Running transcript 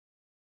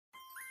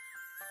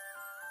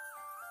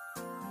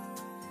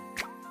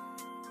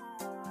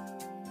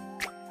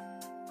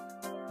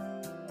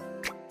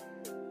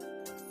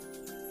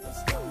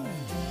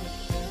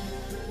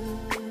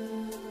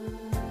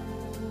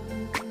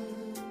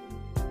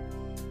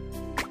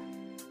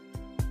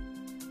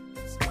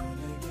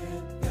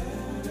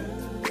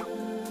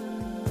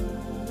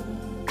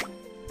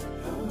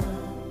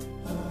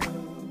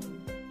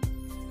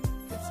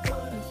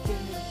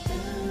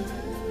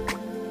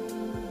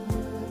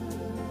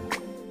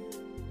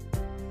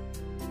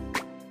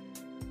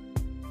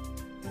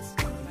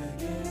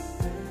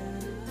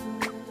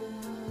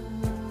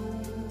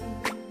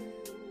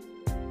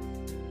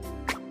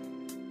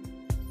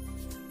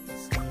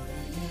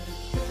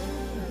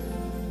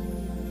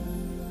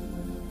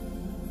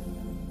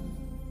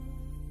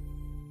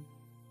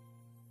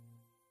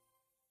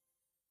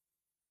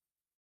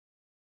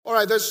All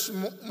right, this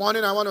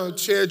morning I want to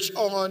teach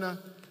on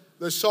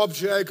the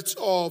subject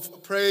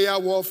of prayer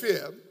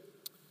warfare.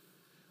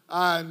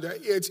 And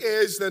it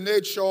is the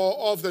nature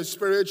of the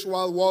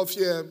spiritual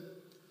warfare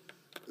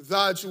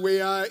that we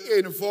are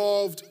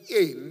involved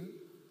in.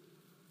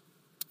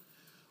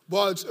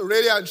 But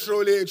really and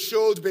truly, it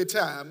should be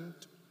termed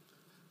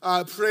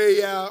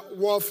prayer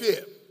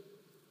warfare.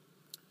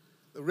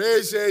 The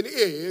reason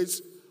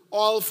is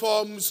all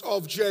forms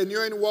of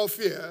genuine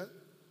warfare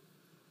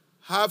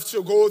have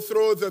to go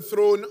through the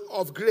throne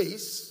of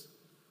grace.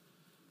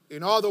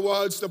 In other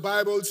words, the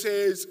Bible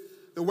says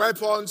the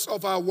weapons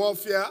of our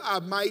warfare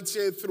are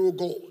mighty through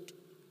God.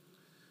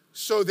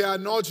 So they are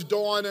not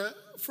done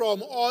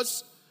from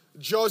us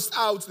just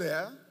out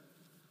there.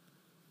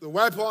 The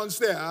weapons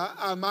there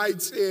are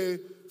mighty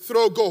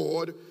through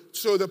God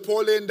to the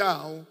pulling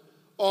down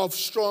of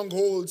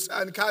strongholds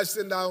and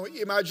casting down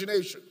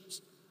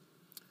imaginations.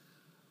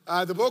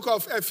 The book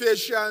of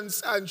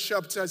Ephesians and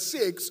chapter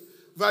 6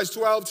 verse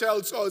 12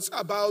 tells us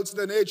about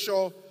the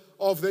nature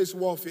of this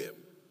warfare.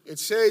 It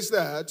says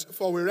that,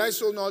 for we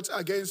wrestle not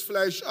against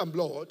flesh and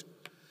blood,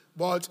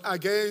 but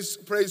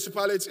against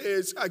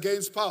principalities,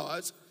 against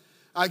powers,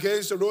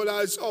 against the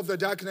rulers of the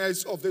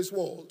darkness of this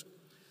world,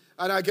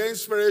 and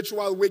against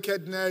spiritual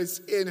wickedness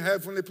in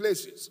heavenly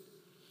places.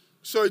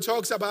 So it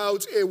talks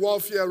about a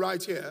warfare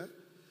right here,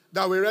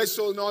 that we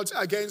wrestle not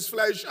against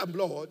flesh and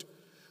blood,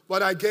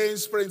 but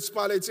against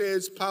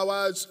principalities,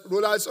 powers,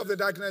 rulers of the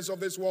darkness of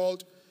this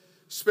world,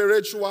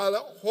 spiritual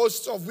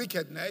hosts of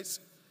wickedness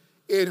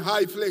in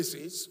high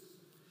places.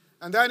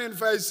 And then in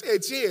verse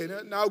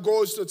 18, now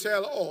goes to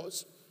tell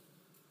us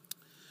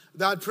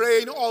that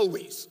praying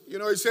always.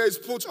 It says,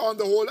 put on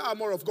the whole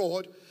armor of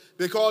God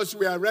because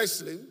we are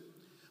wrestling.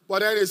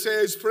 But then it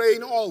says,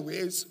 praying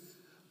always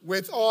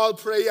with all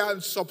prayer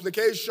and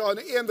supplication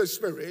in the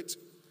Spirit,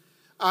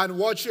 and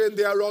watching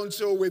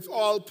thereunto with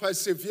all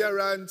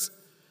perseverance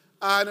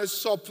and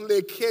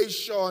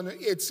supplication,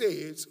 it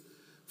says,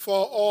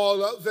 for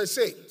all the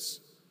saints.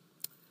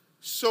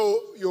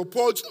 So you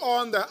put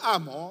on the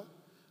armor,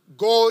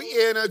 go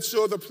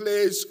into the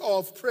place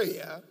of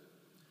prayer,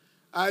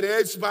 and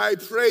it's by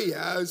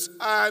prayers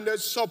and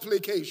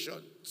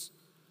supplications.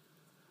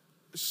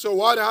 So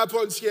what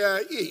happens here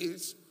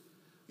is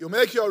you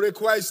make your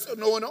request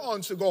known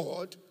unto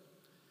God,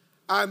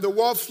 and the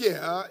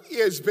warfare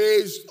is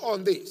based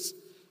on this.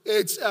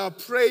 It's a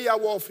prayer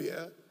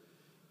warfare.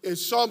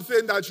 It's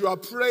something that you are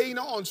praying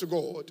unto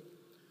God,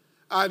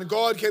 and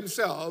God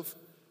himself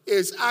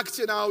is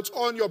acting out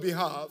on your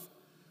behalf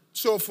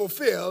to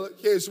fulfill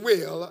his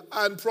will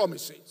and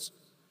promises.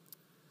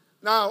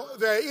 Now,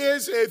 there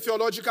is a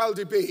theological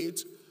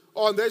debate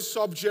on this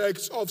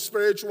subject of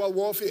spiritual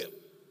warfare.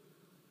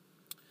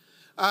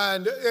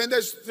 And in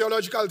this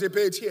theological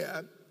debate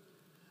here,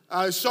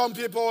 some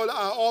people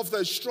are of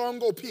the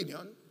strong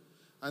opinion,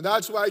 and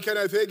that's why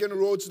Kenneth Hagin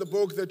wrote the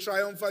book, The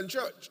Triumphant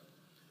Church.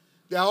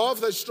 They are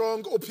of the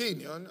strong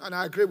opinion, and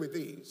I agree with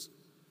these,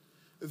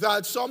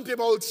 that some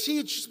people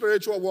teach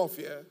spiritual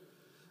warfare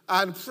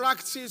and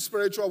practice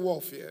spiritual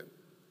warfare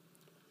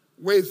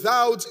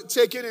without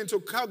taking into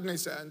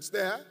cognizance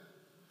there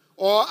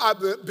or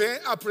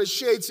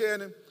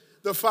appreciating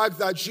the fact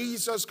that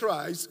Jesus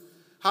Christ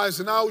has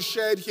now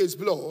shed his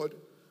blood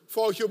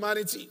for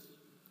humanity.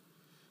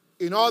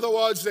 In other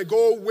words, they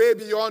go way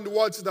beyond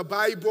what the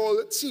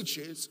Bible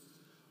teaches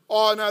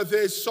on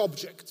this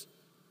subject.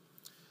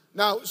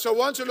 Now, so I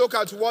want to look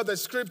at what the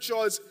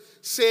scriptures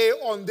say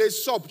on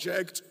this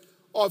subject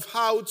of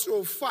how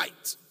to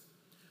fight,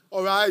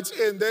 all right,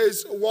 in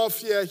this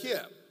warfare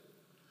here.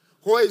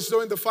 Who is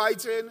doing the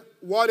fighting?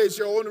 What is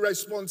your own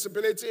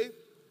responsibility?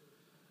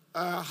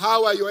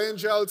 How are your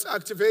angels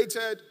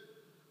activated?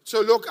 To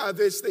look at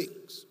these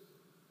things.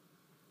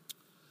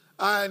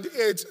 And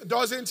it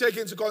doesn't take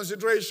into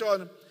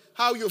consideration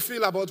how you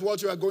feel about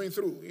what you are going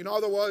through. In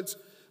other words,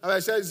 as I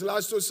said in the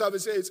last two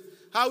services,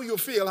 how you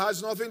feel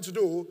has nothing to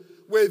do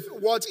with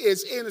what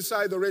is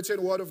inside the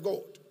written word of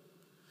God.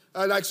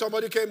 Like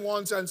somebody came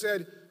once and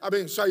said,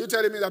 so are you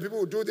telling me that people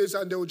will do this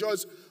and they will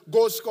just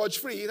go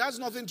scotch-free? It has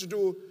nothing to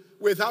do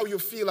with how you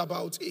feel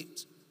about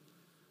it.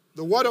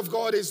 The word of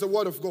God is the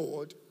word of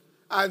God,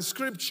 and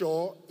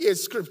scripture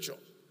is scripture.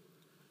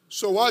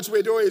 So what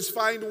we do is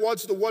find what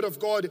the word of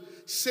God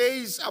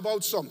says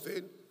about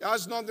something. It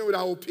has nothing with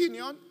our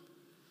opinion.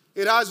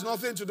 It has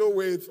nothing to do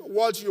with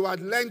what you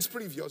had learned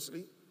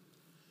previously.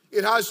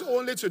 It has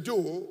only to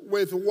do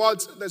with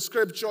what the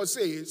scripture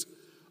says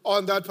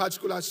on that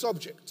particular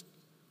subject.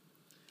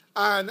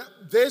 And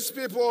these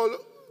people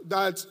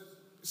that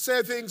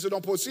say things in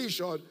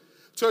opposition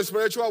to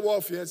spiritual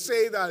warfare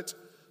say that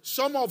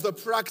some of the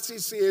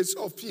practices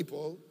of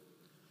people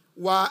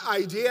were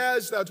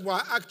ideas that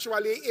were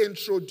actually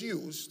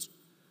introduced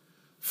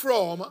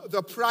from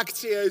the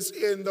practice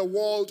in the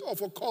world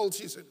of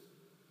occultism.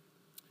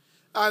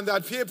 And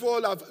that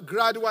people have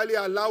gradually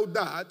allowed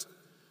that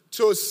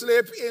to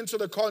slip into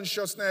the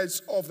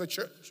consciousness of the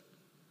church.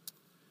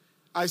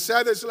 I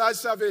said this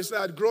last service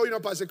that growing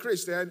up as a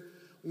Christian,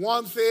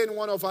 one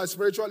of our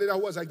spiritual leaders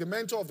who was like the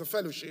mentor of the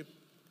fellowship,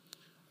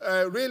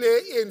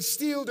 really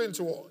instilled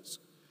into us.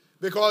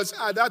 Because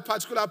at that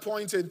particular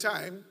point in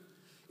time,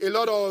 a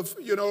lot of,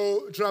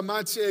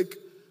 dramatic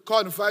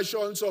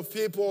conversions of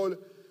people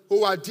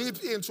who are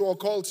deep into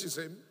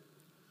occultism,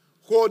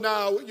 who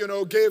now,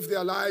 gave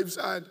their lives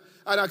and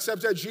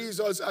accepted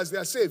Jesus as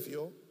their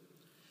Savior.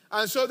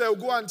 And so they'll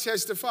go and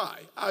testify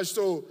as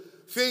to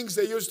things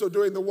they used to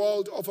do in the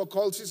world of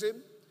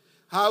occultism,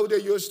 how they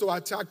used to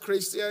attack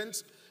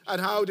Christians, and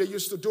how they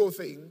used to do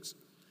things,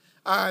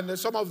 and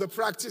some of the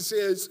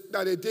practices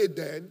that they did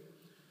then.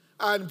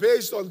 And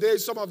based on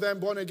this, some of them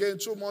born again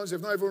 2 months, they've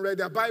not even read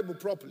their Bible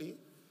properly,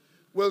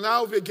 will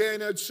now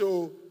begin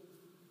to,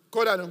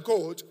 quote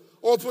unquote,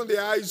 open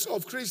the eyes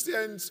of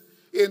Christians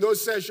in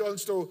those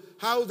sessions to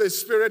how the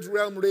spirit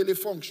realm really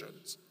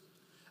functions.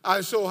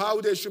 And so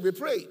how they should be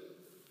praying.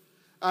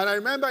 And I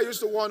remember I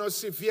used to warn us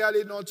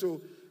severely not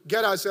to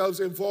get ourselves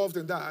involved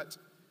in that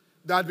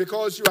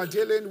because you are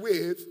dealing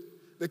with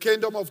the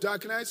kingdom of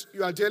darkness,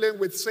 you are dealing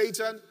with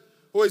Satan,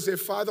 who is the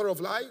father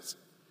of lies.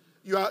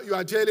 You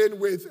are dealing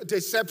with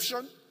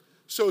deception,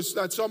 so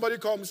that somebody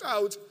comes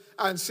out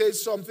and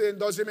says something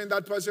doesn't mean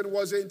that person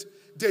wasn't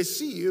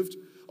deceived,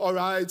 all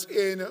right,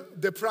 in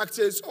the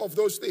practice of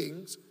those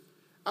things.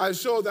 And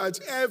so that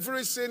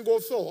every single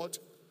thought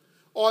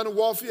on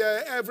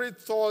warfare, every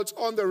thought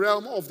on the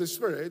realm of the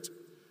spirit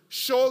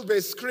should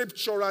be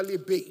scripturally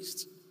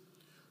based,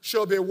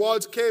 should be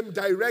what came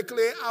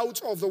directly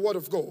out of the Word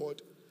of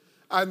God,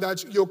 and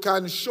that you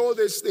can show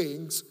these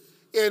things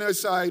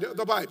inside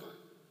the Bible.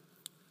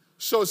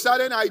 So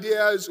certain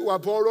ideas were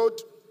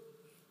borrowed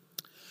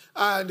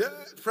and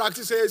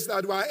practices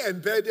that were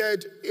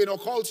embedded in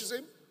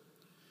occultism.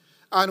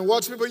 And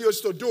what people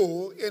used to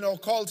do in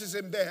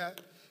occultism there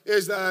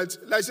is that,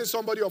 let's say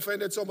somebody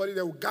offended somebody,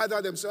 they would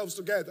gather themselves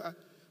together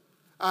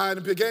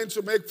and begin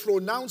to make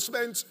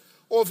pronouncements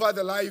over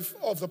the life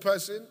of the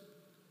person.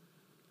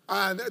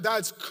 And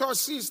that's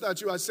curses that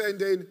you are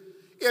sending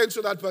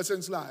into that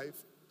person's life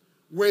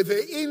with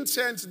the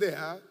intent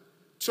there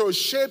to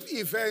shape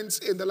events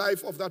in the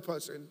life of that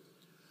person,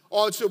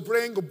 or to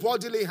bring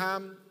bodily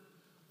harm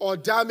or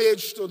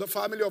damage to the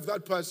family of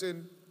that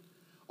person,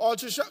 or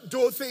to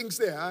do things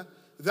there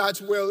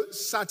that will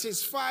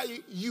satisfy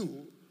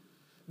you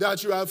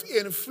that you have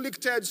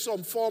inflicted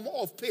some form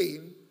of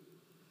pain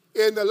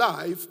in the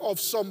life of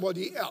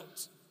somebody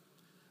else.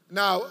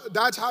 Now,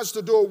 that has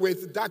to do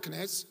with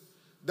darkness.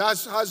 That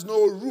has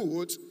no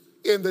root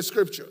in the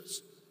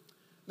scriptures.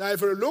 Now,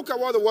 if we look at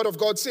what the Word of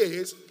God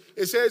says,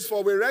 it says,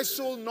 for we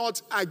wrestle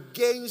not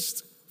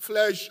against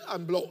flesh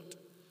and blood.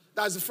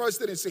 That's the first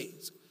thing it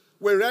says.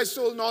 We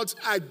wrestle not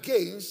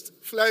against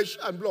flesh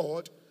and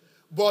blood,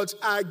 but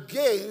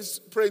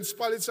against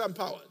principalities and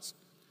powers.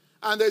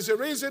 And there's a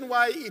reason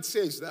why it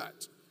says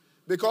that.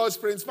 Because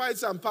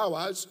principalities and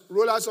powers,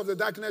 rulers of the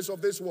darkness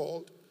of this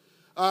world,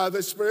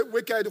 the spirit,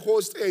 wicked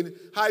host in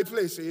high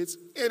places,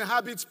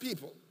 inhabit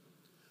people,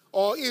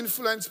 or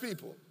influence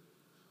people,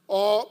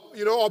 or,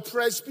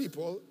 oppress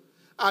people,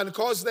 and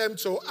cause them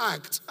to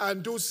act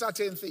and do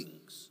certain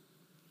things.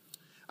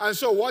 And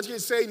so what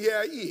he's saying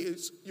here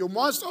is, you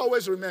must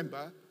always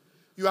remember,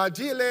 you are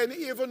dealing,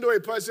 even though a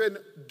person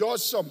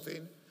does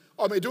something,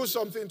 or may do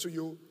something to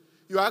you,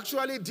 you're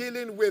actually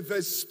dealing with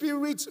the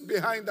spirit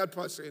behind that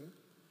person,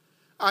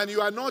 and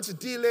you are not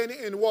dealing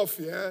in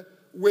warfare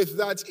with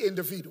that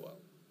individual.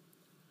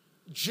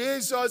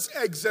 Jesus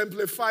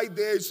exemplified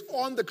this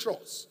on the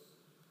cross.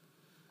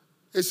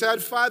 He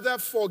said, Father,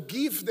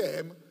 forgive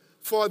them,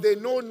 for they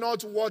know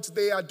not what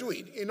they are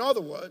doing. In other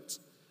words,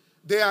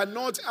 they are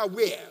not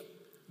aware.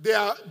 They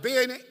are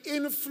being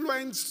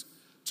influenced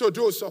to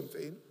do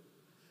something.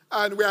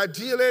 And we are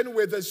dealing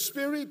with the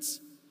spirit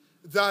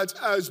that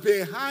is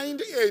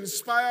behind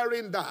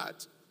inspiring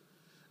that,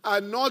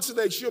 and not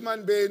the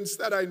human beings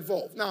that are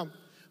involved. Now,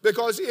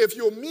 because if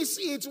you miss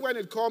it when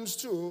it comes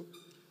to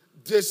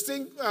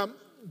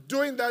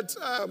doing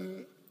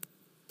that,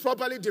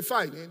 properly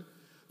defining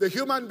the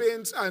human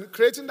beings and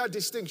creating that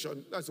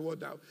distinction, that's the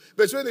word now,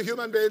 between the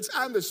human beings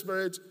and the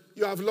spirit,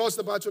 you have lost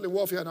the battle in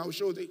warfare, and I'll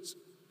show this.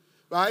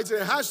 Right?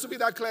 There has to be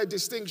that clear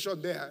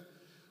distinction there,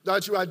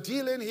 that you are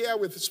dealing here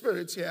with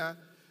spirits here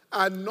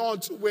and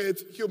not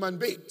with human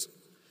beings.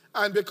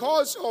 And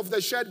because of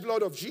the shed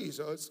blood of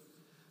Jesus,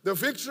 the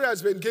victory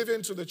has been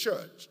given to the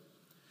church.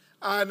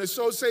 And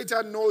so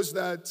Satan knows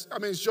that,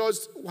 it's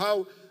just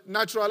how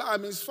natural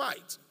armies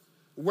fight.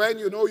 When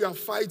you know you are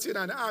fighting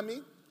an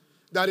army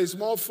that is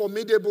more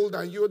formidable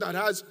than you, that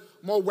has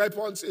more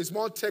weapons, is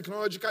more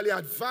technologically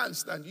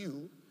advanced than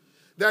you,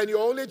 then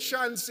your only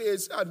chance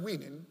is at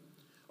winning.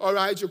 All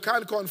right, you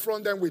can't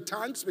confront them with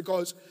tanks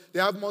because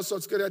they have more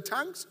sophisticated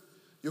tanks.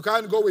 You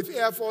can't go with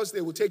Air Force, they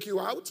will take you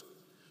out.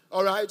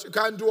 All right, you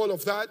can't do all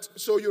of that.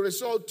 So you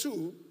resort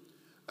to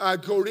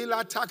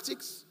guerrilla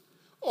tactics,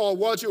 or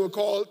what you would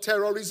call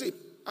terrorism.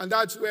 And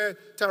that's where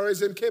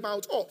terrorism came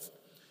out of.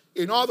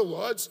 In other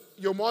words,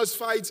 you must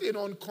fight in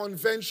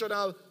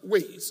unconventional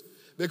ways.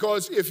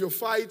 Because if you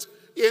fight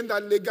in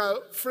that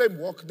legal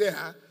framework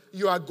there,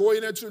 you are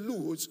going to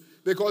lose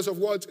because of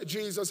what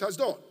Jesus has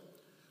done.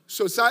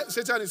 So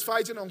Satan is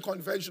fighting on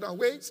conventional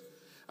ways.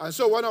 And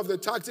so one of the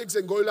tactics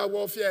in guerrilla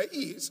warfare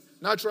is,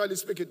 naturally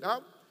speaking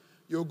now,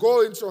 you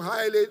go into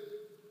highly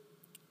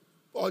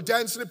or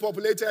densely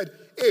populated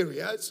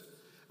areas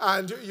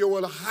and you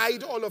will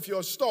hide all of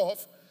your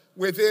stuff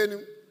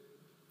within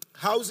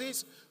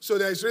houses. So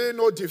there's really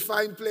no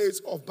defined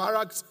place of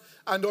barracks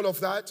and all of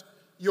that.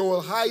 You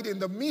will hide in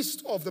the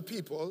midst of the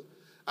people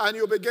and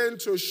you begin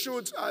to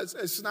shoot as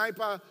a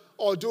sniper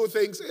or do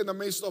things in the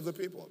midst of the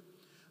people.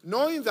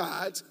 Knowing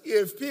that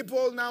if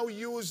people now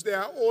use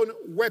their own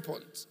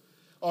weapons,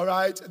 all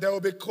right, there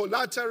will be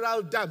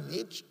collateral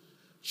damage.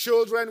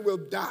 Children will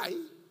die.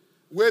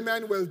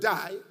 Women will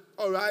die.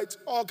 All right,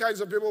 all kinds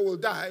of people will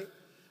die.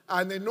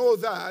 And they know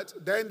that,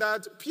 then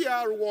that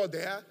PR war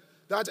there,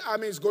 that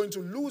army is going to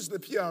lose the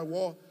PR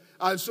war.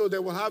 And so they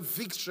will have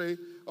victory,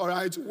 all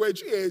right,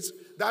 which is,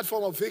 that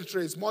form of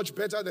victory is much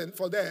better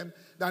for them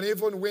than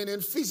even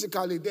winning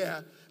physically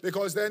there,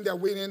 because then they're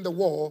winning the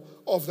war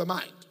of the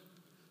mind.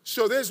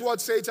 So this is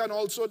what Satan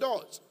also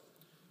does.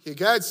 He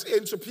gets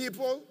into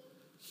people.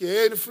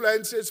 He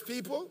influences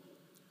people.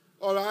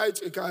 All right,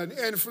 he can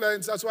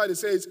influence. That's why it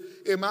says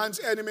a man's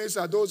enemies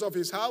are those of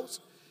his house.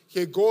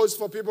 He goes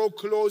for people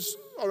close,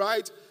 all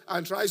right,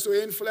 and tries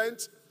to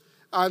influence.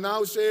 And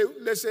now say,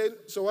 listen,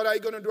 so what are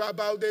you going to do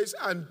about this?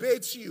 And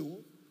baits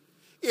you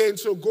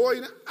into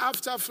going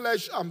after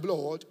flesh and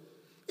blood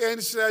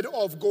instead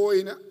of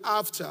going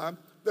after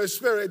the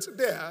spirit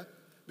there,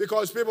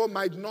 because people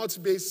might not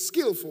be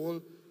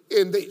skillful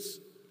in this.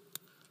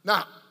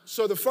 Now,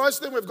 so the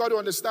first thing we've got to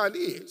understand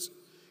is,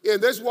 in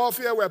this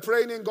warfare, we're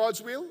praying in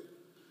God's will.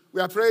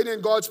 We are praying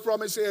in God's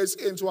promises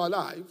into our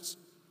lives.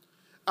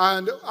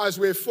 And as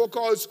we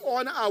focus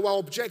on our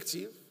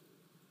objective,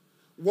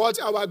 what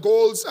our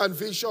goals and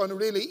vision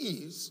really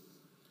is,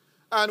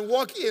 and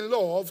walk in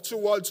love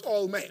towards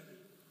all men.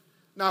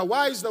 Now,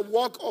 why is the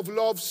walk of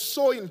love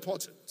so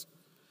important?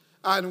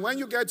 And when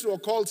you get to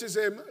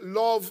occultism,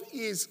 love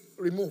is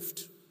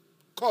removed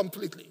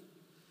completely.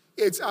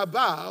 It's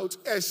about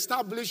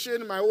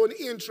establishing my own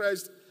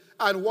interest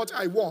and what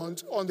I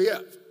want on the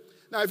earth.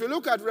 Now, if you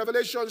look at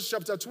Revelation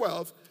chapter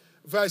 12,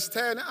 verse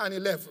 10 and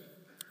 11,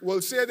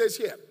 we'll say this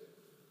here.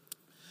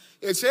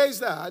 It says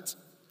that,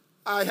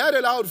 I heard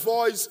a loud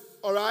voice,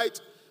 all right,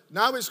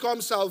 now is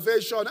come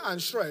salvation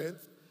and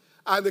strength,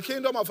 and the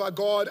kingdom of our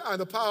God and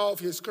the power of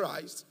his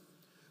Christ.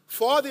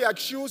 For the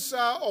accuser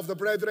of the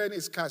brethren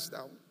is cast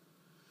down,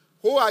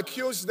 who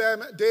accused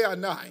them day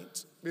and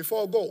night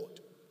before God.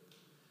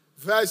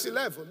 Verse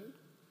 11,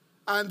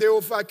 and they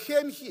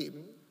overcame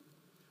him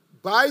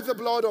by the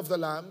blood of the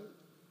Lamb,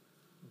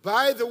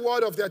 by the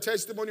word of their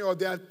testimony, or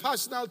their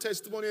personal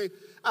testimony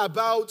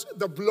about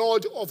the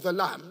blood of the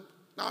Lamb.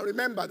 Now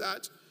remember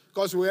that,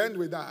 because we end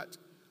with that.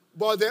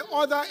 But the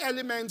other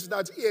element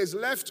that is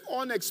left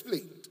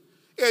unexplained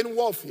in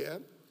warfare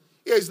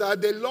is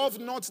that they love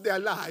not their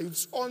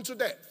lives unto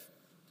death.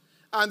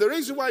 And the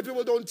reason why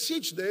people don't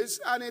teach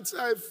this, and it's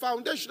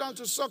foundational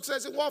to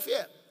success in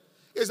warfare,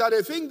 is that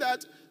they think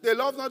that they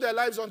love not their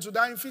lives unto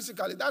dying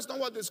physically. That's not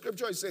what the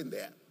scripture is saying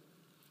there.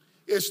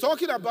 It's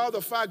talking about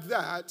the fact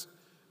that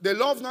they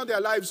love not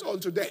their lives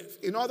unto death.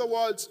 In other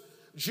words,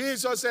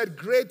 Jesus said,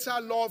 greater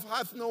love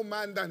hath no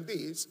man than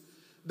this,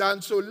 than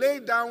to lay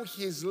down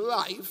his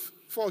life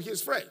for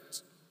his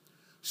friends.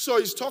 So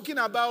he's talking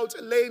about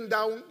laying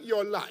down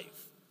your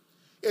life.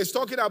 It's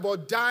talking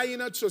about dying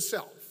to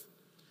self.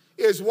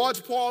 It's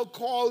what Paul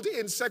called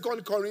in 2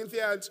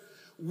 Corinthians,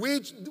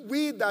 which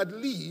we that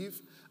live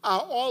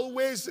are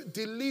always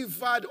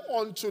delivered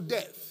unto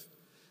death,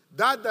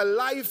 that the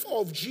life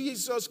of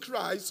Jesus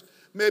Christ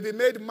may be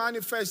made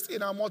manifest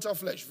in our mortal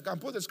flesh. If you can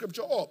put the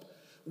scripture up.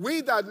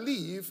 We that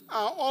live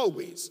are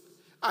always.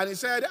 And he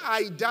said,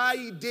 I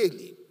die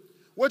daily,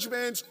 which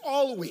means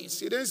always.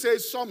 He didn't say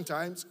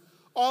sometimes.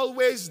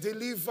 Always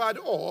delivered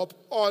up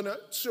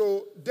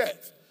unto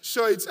death.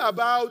 So it's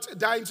about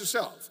dying to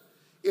self.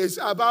 It's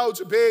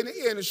about being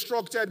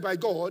instructed by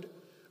God,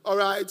 all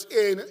right,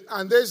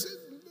 and this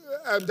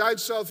dying to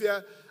self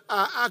here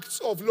are acts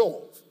of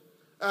love,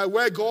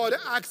 where God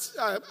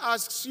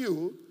asks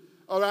you,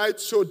 all right,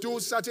 to do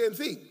certain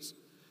things.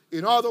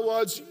 In other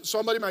words,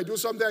 somebody might do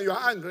something and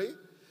you're angry,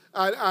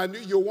 and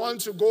you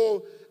want to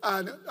go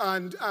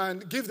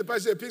and give the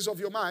person a piece of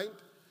your mind,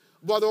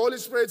 but the Holy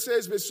Spirit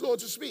says, be slow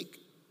to speak.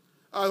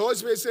 The Holy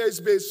Spirit says,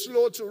 be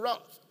slow to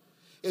wrath.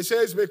 It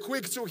says, be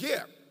quick to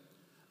hear.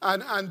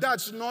 And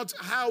that's not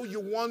how you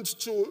want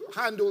to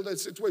handle the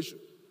situation.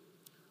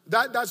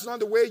 That's not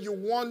the way you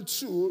want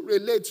to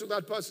relate to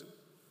that person.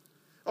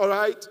 All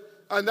right?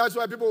 And that's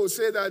why people will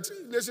say that,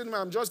 listen,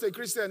 man, I'm just a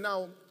Christian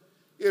now.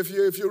 If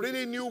you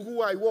really knew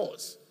who I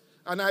was,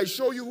 and I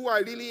show you who I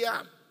really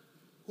am,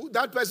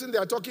 that person they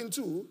are talking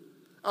to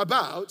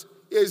about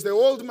is the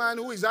old man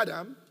who is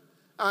Adam,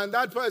 and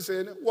that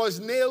person was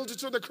nailed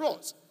to the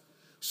cross.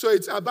 So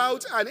it's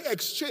about an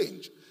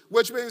exchange,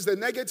 which means the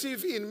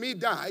negative in me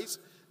dies,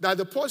 that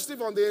the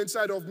positive on the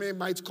inside of me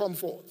might come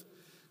forth.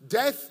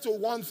 Death to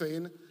one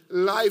thing,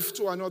 life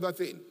to another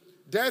thing.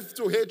 Death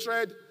to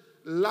hatred,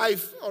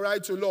 life, all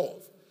right, to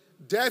love.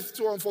 death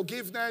to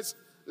unforgiveness,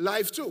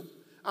 life too.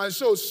 And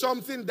so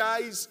something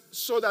dies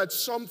so that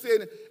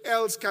something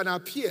else can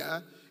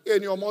appear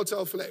in your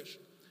mortal flesh.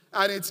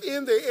 And it's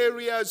in the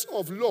areas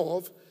of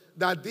love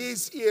that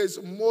this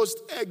is most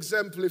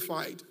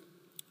exemplified,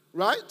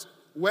 right?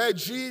 Where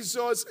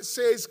Jesus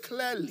says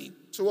clearly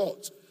to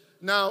us.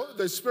 Now,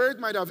 the Spirit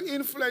might have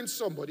influenced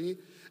somebody,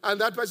 and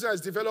that person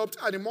has developed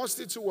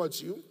animosity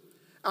towards you.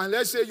 And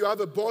let's say you have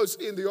a boss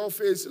in the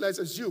office, let's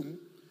assume,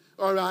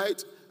 all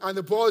right, and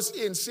the boss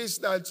insists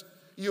that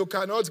you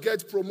cannot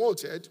get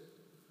promoted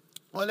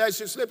unless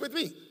you sleep with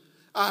me.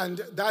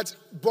 And that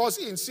boss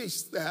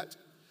insists that.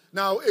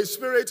 Now, a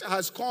spirit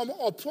has come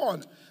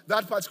upon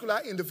that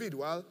particular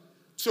individual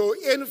to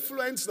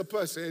influence the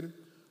person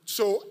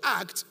to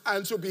act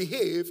and to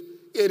behave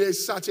in a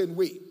certain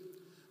way.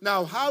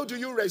 Now, how do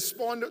you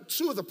respond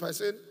to the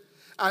person?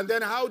 And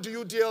then how do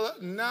you deal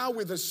now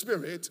with the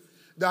spirit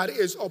that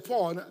is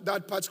upon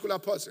that particular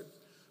person?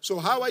 So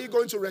how are you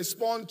going to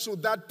respond to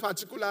that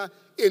particular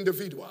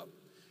individual?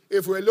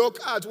 If we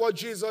look at what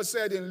Jesus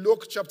said in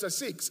Luke chapter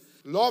 6,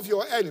 love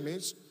your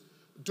enemies,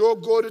 do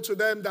good to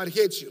them that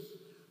hate you.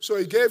 So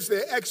he gives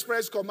the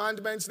express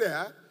commandments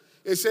there.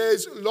 It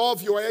says,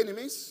 love your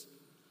enemies.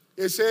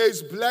 It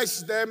says,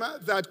 bless them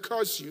that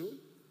curse you.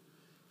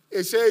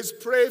 It says,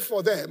 pray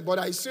for them. But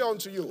I say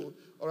unto you,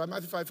 or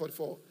Matthew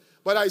 5:44,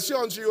 but I say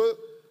unto you,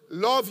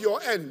 love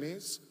your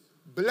enemies,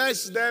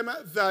 bless them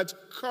that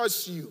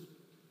curse you.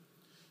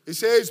 It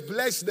says,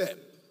 bless them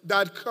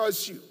that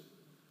curse you.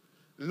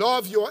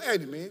 Love your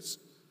enemies,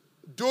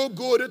 do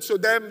good to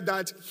them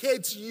that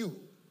hate you.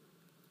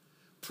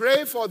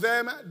 Pray for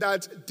them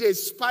that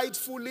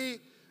despitefully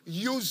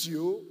use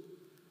you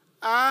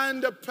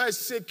and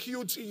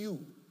persecute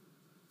you.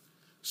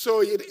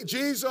 So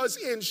Jesus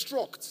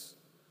instructs,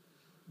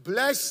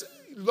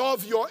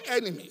 love your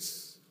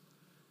enemies.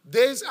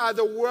 These are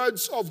the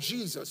words of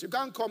Jesus. You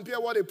can't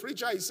compare what a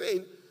preacher is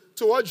saying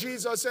to what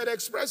Jesus said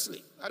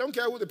expressly. I don't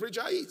care who the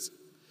preacher is.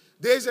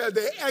 These are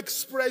the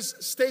express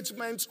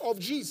statements of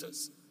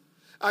Jesus.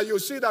 And you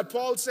see that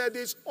Paul said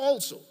this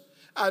also.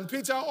 And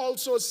Peter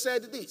also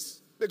said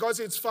this, because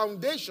it's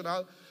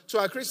foundational to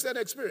our Christian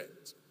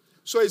experience.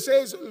 So he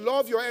says,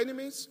 love your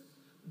enemies,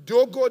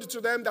 do good to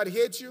them that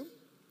hate you,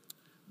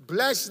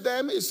 bless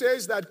them, he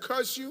says, that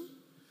curse you.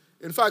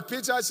 In fact,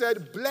 Peter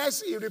said,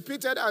 bless, he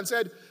repeated and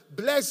said,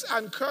 bless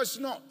and curse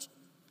not.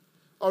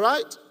 All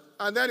right?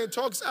 And then he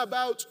talks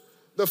about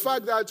the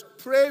fact that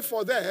pray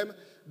for them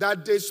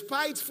that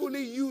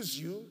despitefully use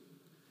you,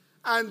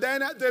 and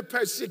then they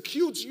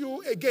persecute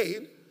you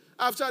again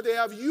after they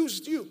have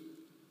used you.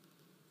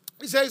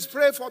 He says,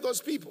 pray for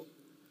those people,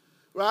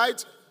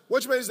 right?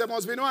 Which means there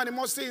must be no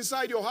animosity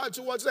inside your heart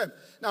towards them.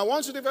 Now,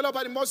 once you develop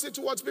animosity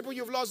towards people,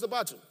 you've lost the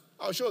battle.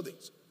 I'll show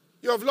this.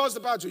 You have lost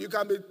the battle. You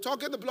can be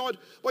talking the blood,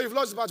 but you've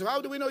lost the battle.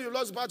 How do we know you've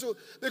lost the battle?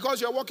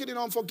 Because you're walking in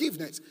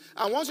unforgiveness.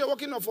 And once you're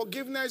walking in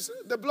unforgiveness,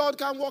 the blood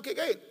can't walk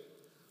again.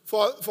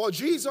 For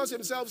Jesus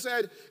himself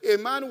said, a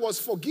man was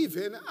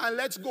forgiven and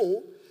let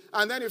go.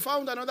 And then he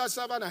found another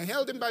servant and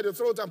held him by the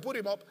throat and put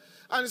him up.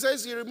 And he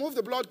says he removed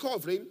the blood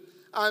covering.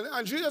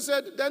 And Jesus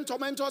said, then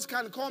tormentors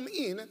can come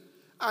in,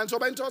 and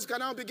tormentors can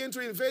now begin to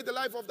invade the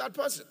life of that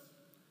person.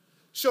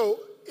 So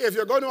if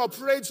you're going to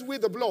operate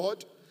with the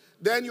blood,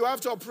 then you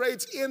have to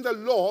operate in the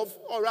love,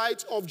 all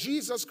right, of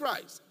Jesus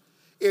Christ.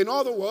 In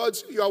other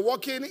words, you are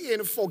walking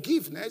in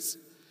forgiveness.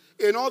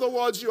 In other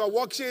words, you are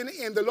walking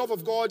in the love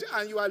of God,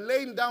 and you are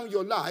laying down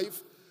your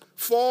life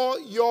for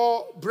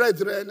your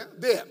brethren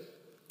there.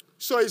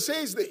 So he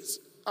says this,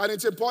 and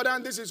it's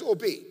important, this is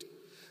obeyed.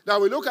 Now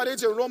we look at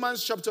it in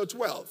Romans chapter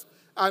 12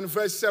 and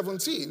verse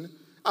 17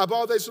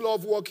 about this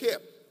love walk here.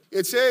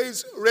 It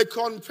says,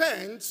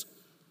 recompense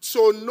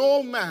to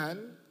no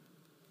man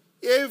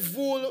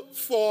evil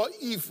for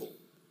evil.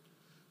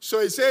 So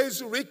it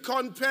says,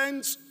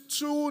 recompense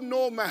to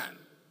no man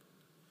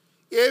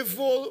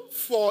evil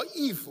for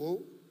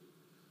evil,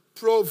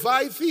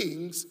 provide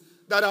things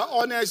that are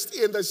honest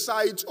in the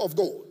sight of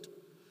God.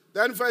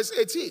 Then verse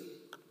 18,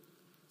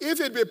 if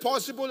it be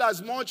possible,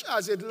 as much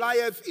as it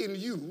lieth in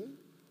you,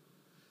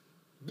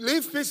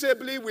 live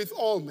peaceably with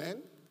all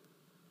men.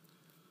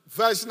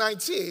 Verse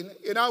 19,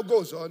 it now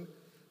goes on,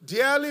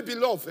 dearly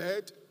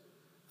beloved,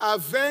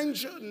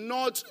 avenge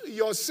not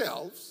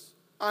yourselves.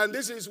 And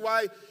this is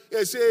why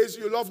it says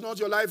you love not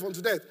your life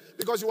unto death,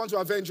 because you want to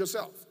avenge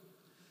yourself.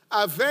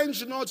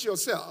 Avenge not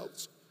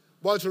yourselves,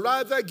 but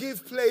rather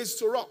give place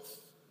to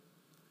wrath.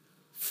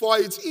 For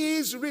it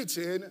is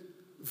written,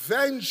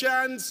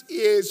 vengeance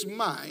is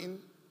mine,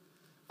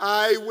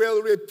 I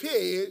will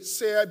repay,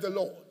 saith the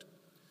Lord.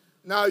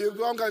 Now you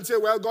can say,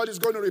 well, God is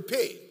going to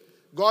repay.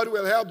 God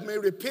will help me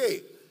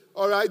repay,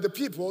 all right, the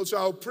people, so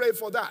I'll pray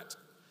for that.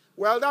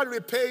 Well, that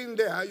repaying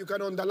there, you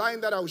can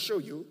underline that, I'll show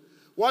you.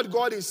 What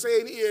God is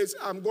saying is,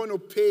 I'm going to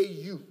pay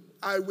you.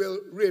 I will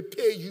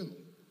repay you.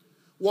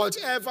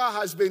 Whatever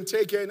has been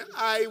taken,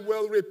 I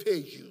will repay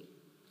you.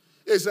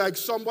 It's like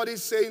somebody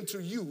saying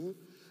to you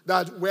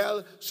that,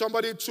 well,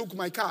 somebody took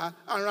my car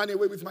and ran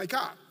away with my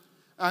car.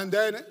 And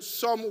then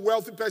some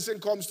wealthy person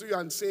comes to you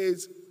and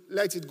says,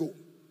 let it go.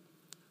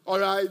 all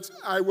right,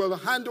 I will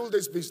handle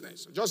this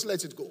business. Just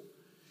let it go.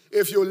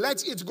 If you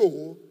let it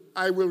go,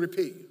 I will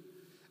repay you.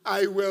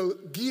 I will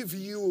give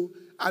you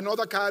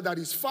another car that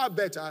is far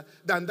better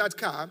than that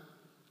car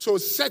to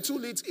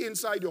settle it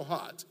inside your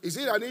heart. Is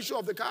it an issue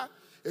of the car?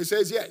 He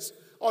says, yes.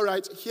 All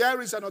right,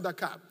 here is another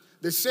car.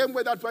 The same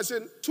way that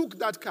person took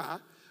that car,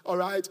 all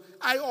right,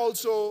 I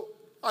also,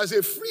 as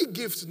a free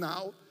gift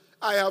now,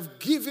 I have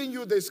given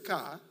you this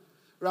car,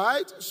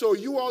 right? So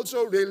you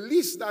also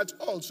release that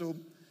also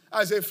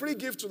as a free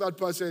gift to that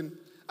person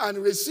and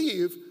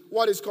receive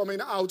what is coming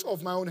out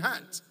of my own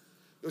hand.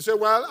 You say,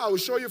 well, I will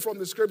show you from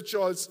the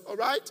scriptures, all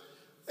right?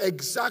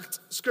 Exact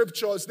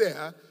scriptures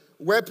there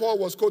where Paul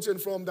was quoting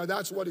from,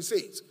 that's what it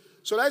says.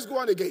 So let's go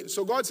on again.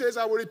 So God says,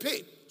 I will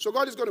repay. So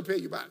God is going to pay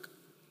you back.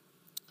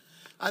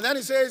 And then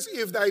he says,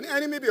 if thine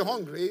enemy be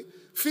hungry,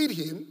 feed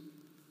him.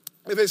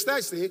 If he's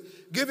thirsty,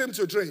 give him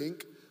to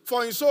drink.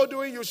 For in so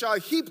doing, you shall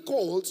heap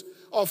coals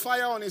of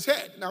fire on his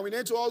head. Now we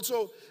need to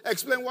also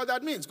explain what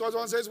that means. Because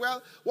one says,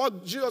 well,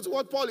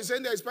 what Paul is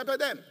saying there is pepper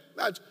them.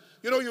 That,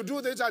 you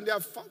do this and their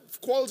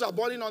coals are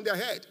burning on their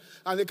head.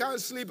 And they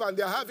can't sleep and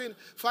they're having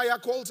fire,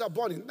 coals are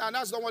burning. And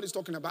that's not what he's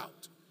talking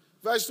about.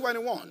 Verse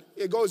 21,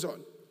 it goes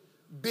on.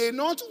 Be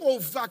not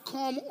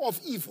overcome of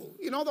evil.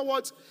 In other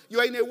words, you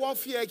are in a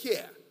warfare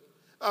here.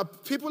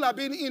 People are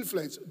being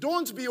influenced.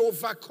 Don't be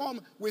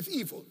overcome with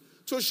evil.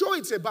 To show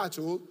it's a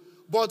battle,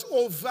 but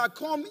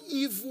overcome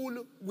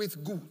evil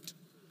with good.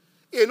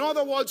 In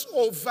other words,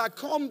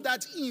 overcome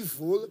that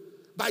evil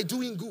by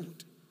doing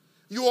good.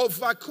 You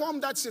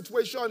overcome that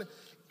situation.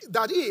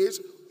 That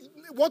is,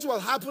 what will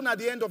happen at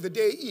the end of the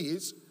day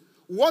is,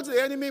 what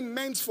the enemy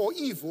meant for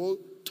evil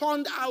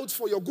turned out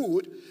for your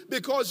good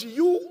because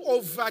you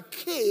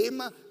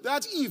overcame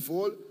that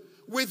evil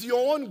with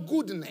your own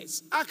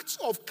goodness, acts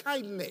of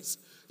kindness.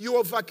 You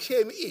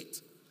overcame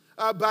it.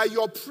 By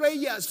your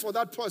prayers for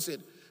that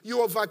person,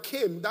 you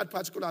overcame that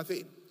particular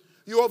thing.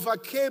 You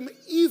overcame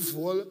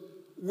evil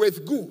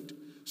with good.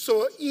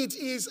 So it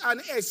is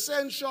an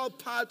essential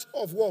part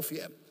of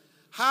warfare.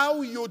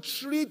 How you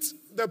treat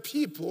the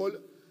people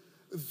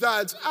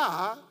that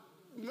are,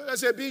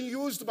 let's say, being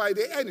used by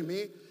the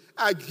enemy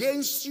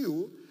against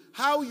you,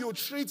 how you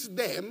treat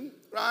them,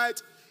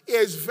 right,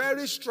 is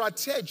very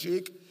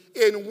strategic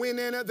in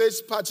winning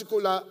this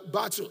particular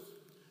battle.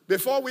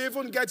 Before we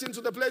even get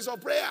into the place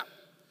of prayer.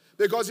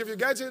 Because if you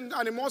get in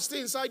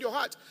animosity inside your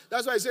heart,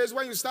 that's why it says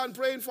when you stand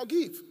praying,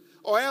 forgive.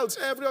 Or else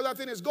every other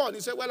thing is gone.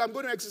 He said, well, I'm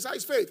going to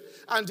exercise faith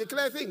and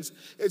declare things.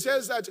 It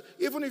says that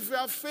even if you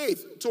have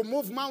faith to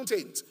move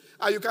mountains,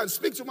 and you can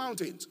speak to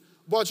mountains,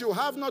 but you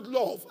have not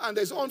love and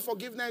there's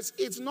unforgiveness,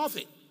 it's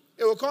nothing.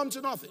 It will come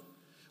to nothing.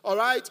 All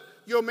right?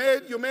 You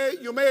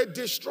may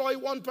destroy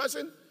one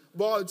person,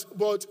 but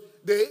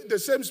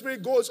the same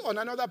spirit goes on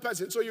another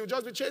person. So you'll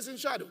just be chasing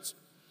shadows.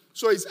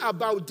 So it's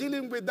about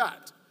dealing with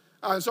that.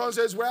 And someone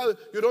says, well,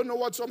 you don't know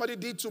what somebody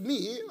did to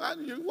me.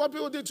 What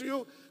people did to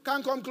you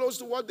can't come close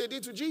to what they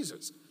did to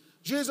Jesus.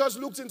 Jesus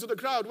looked into the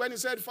crowd when he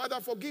said, Father,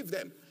 forgive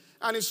them.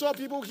 And he saw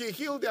people, he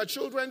healed their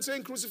children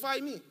saying, crucify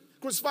me,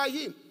 crucify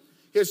him.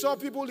 He saw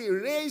people, he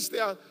raised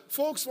their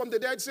folks from the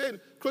dead saying,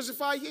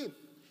 crucify him.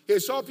 He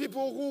saw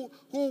people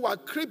who were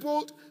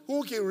crippled,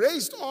 who he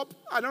raised up,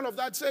 and all of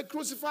that said,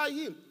 crucify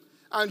him.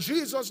 And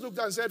Jesus looked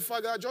and said,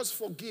 Father, just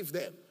forgive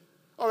them.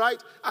 All right?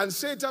 And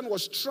Satan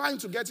was trying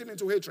to get him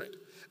into hatred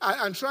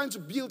and trying to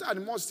build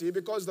animosity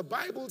because the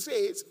Bible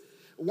says,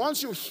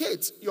 once you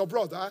hate your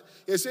brother,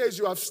 it says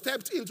you have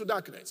stepped into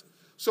darkness.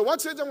 So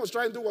what Satan was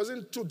trying to do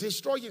wasn't to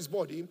destroy his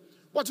body,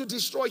 but to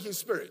destroy his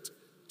spirit,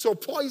 to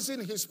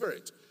poison his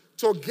spirit,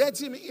 to get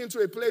him into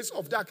a place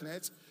of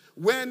darkness.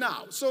 Where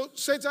now? So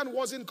Satan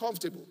wasn't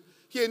comfortable.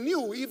 He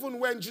knew even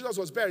when Jesus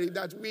was buried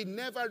that we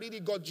never really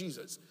got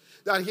Jesus,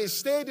 that he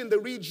stayed in the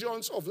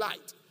regions of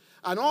light.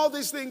 And all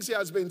these things he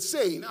has been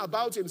saying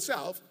about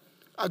himself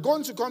are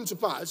going to come to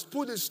pass.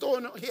 Put a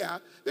stone here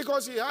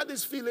because he had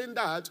this feeling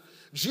that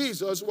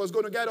Jesus was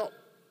going to get up.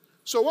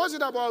 So what's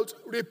it about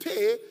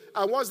repay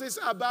and what's this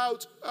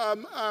about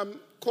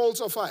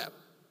coals of fire?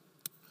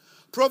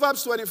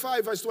 Proverbs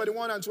 25 verse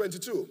 21 and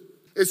 22.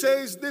 It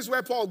says, this is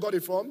where Paul got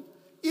it from.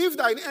 If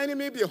thine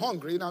enemy be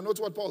hungry, now note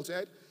what Paul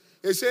said.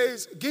 It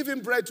says, give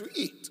him bread to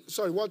eat.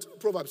 Sorry, what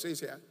Proverbs says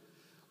here.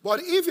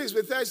 But if he is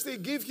thirsty,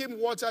 give him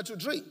water to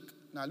drink.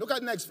 Now look at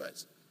the next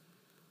verse.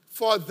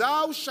 For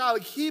thou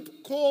shalt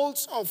heap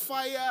coals of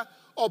fire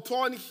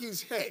upon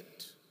his head.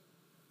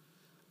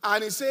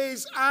 And it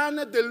says, and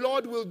the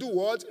Lord will do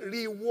what?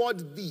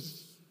 Reward thee.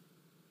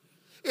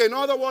 In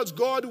other words,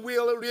 God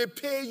will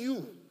repay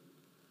you.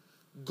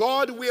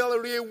 God will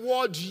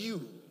reward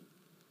you.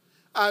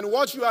 And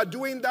what you are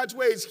doing that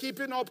way is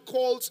heaping up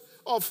coals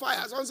of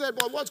fire. Someone said,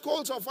 but what's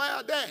coals of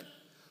fire then?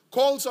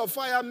 Coals of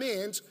fire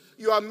means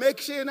you are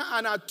making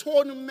an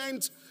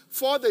atonement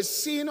for the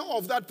sin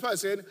of that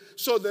person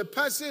so the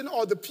person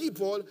or the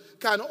people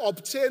can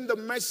obtain the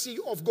mercy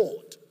of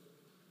God.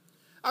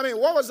 I mean,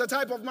 what was the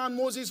type of man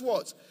Moses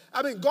was?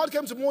 I mean, God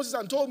came to Moses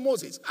and told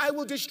Moses, I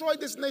will destroy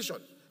this nation.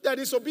 They are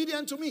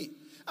disobedient to me.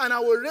 and I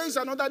will raise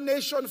another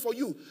nation for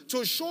you,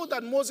 to show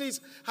that Moses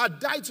had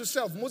died to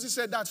self. Moses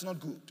said, that's not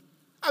good.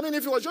 I mean,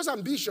 if he was just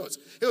ambitious,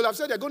 he would have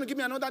said, they're going to give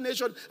me another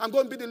nation. I'm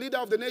going to be the leader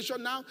of the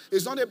nation now.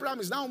 It's not Abraham,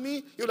 it's now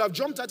me. He would have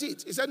jumped at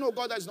it. He said, no,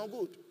 God, that is not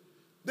good.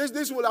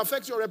 This will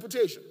affect your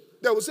reputation.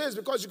 They will say it's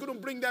because you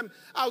couldn't bring them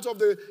out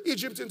of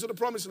Egypt into the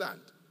promised land.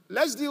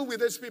 Let's deal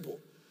with these people.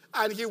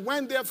 And he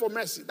went there for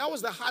mercy. That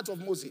was the heart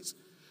of Moses,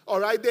 all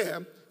right,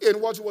 there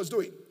in what he was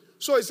doing.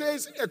 So it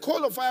says, a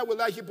coal of fire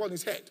will I heap on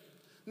his head.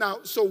 Now,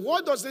 so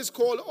what does this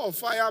coal of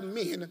fire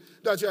mean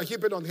that you are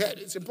heaping on the head?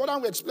 It's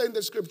important we explain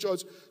the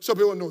scriptures so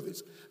people know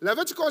this.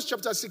 Leviticus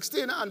chapter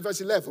 16 and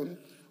verse 11,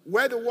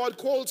 where the word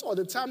coals or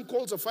the term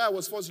coals of fire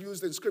was first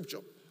used in scripture.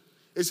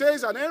 It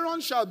says, and Aaron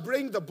shall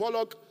bring the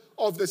bullock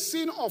of the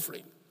sin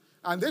offering.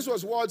 And this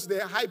was what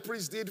the high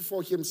priest did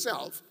for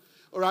himself,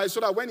 all right,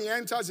 so that when he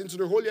enters into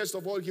the holiest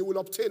of all, he will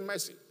obtain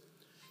mercy.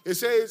 It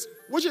says,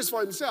 which is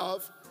for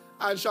himself,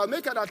 and shall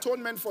make an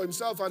atonement for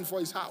himself and for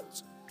his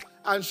house,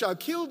 and shall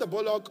kill the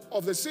bullock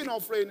of the sin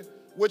offering,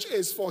 which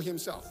is for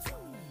himself.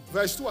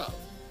 Verse 12,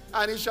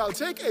 and he shall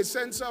take a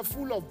censer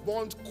full of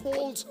burnt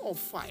coals of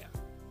fire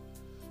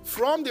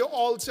from the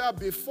altar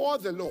before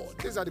the Lord.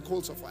 These are the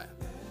coals of fire.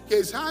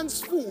 His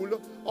hands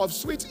full of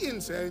sweet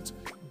incense,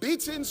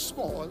 beaten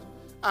small,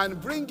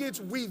 and bring it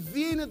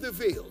within the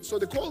veil. So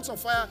the coals of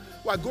fire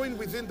were going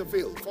within the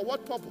veil. For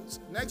what purpose?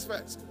 Next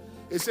verse.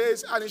 It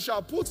says, and he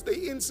shall put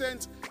the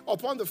incense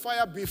upon the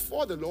fire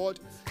before the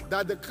Lord,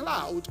 that the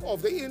cloud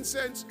of the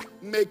incense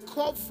may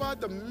cover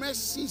the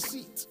mercy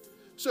seat.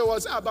 So it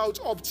was about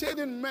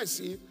obtaining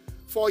mercy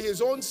for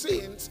his own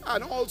sins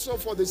and also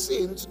for the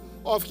sins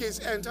of his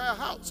entire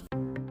house.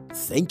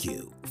 Thank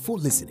you for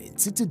listening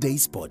to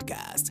today's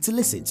podcast. To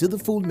listen to the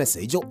full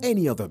message or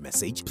any other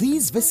message,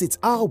 please visit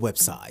our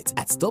website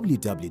at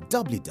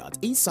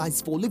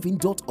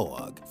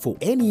www.insightsforliving.org. For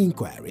any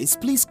inquiries,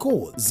 please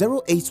call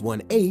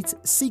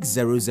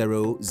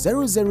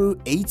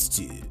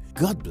 0818-600-0082.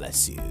 God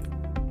bless you.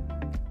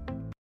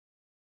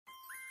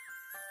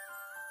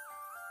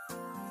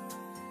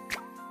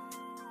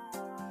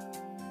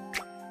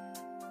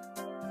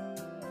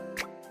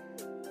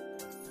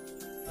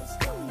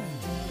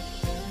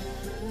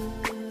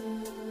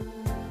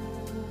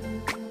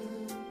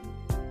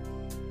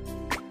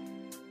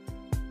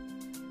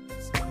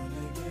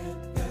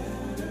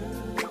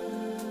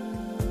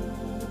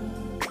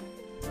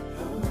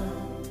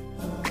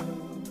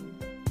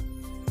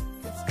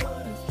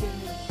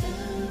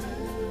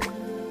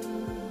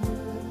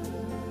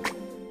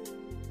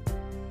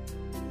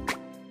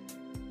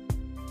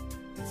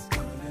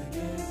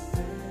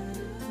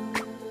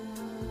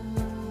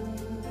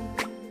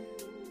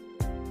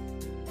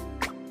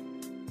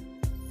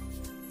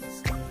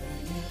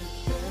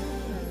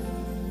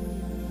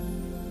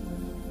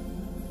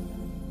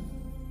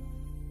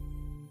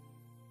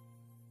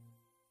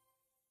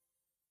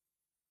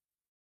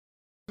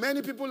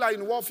 Many people are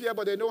in warfare,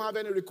 but they don't have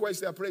any requests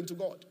they are praying to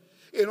God.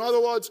 In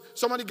other words,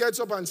 somebody gets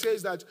up and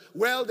says that,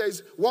 well,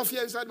 there's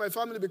warfare inside my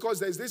family because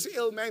there's this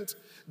ailment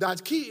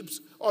that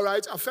keeps, all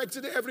right,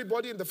 affecting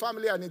everybody in the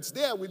family, and it's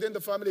there within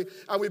the family,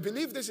 and we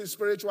believe this is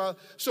spiritual,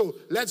 so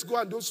let's go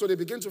and do so. They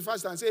begin to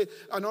fast and say,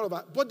 and all of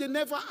that. But they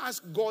never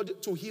ask God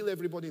to heal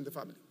everybody in the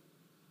family.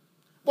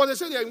 But they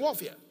say they're in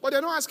warfare, but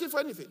they're not asking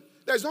for anything.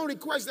 There's no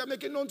request they're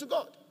making known to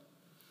God.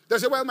 They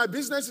say, well, my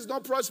business is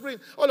not prospering,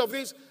 all of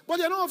this. But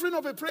they're not offering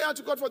up a prayer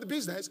to God for the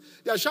business.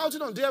 They're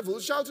shouting on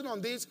devils, shouting on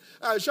this,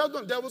 shouting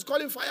on devils,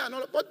 calling fire and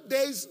all. But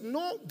there is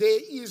no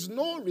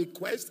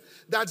request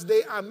that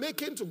they are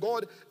making to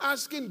God,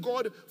 asking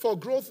God for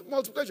growth,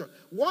 multiplication.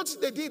 What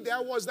they did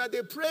there was that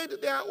they prayed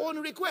their own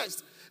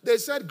request. They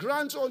said,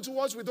 grant unto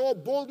us with all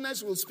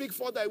boldness, we'll speak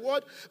forth thy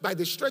word by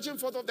the stretching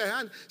forth of thy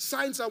hand,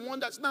 signs and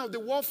wonders. Now, the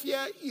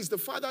warfare is the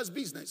Father's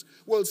business.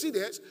 Well, see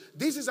this.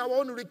 This is our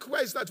own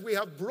request that we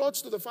have brought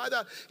to the Father.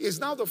 Is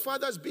now the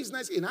Father's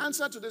business in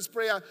answer to this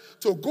prayer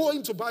to go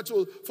into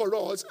battle for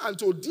us and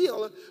to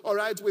deal, all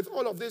right, with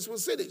all of this. We'll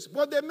see this.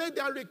 But they made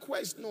their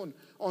request known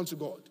unto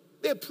God.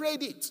 They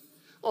prayed it,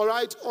 all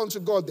right, unto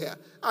God there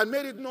and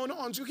made it known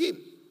unto him.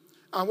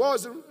 And what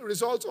was the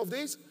result of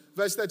this?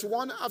 Verse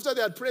 31, after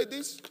they had prayed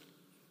this,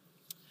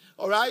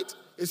 all right,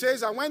 it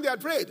says, and when they had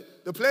prayed,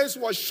 the place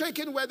was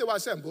shaken where they were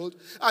assembled,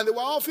 and they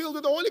were all filled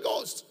with the Holy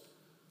Ghost.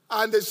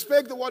 And they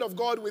spake the word of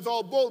God with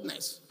all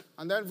boldness.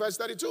 And then verse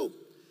 32,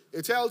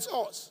 it tells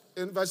us,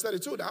 in verse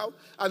 32 now,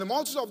 and the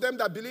multitude of them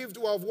that believed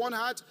were of one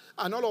heart,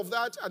 and all of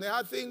that, and they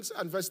had things.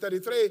 And verse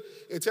 33,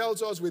 it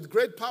tells us, with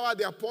great power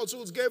the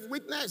apostles gave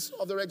witness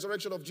of the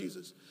resurrection of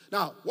Jesus.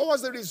 Now, what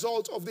was the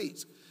result of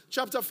this?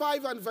 Chapter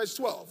 5 and verse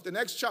 12, the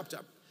next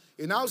chapter.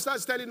 It now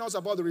starts telling us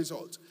about the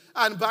results.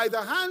 And by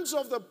the hands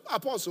of the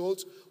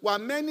apostles were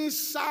many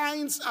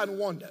signs and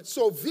wonders.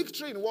 So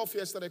victory in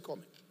warfare started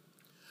coming.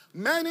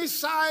 Many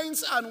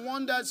signs and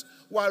wonders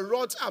were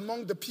wrought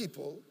among the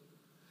people.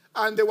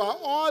 And they were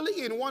all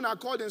in one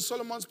accord in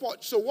Solomon's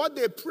porch. So what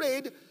they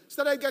prayed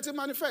started getting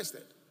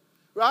manifested.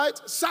 Right?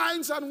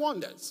 Signs and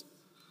wonders.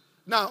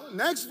 Now,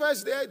 next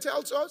verse there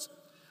tells us,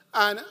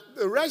 and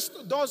the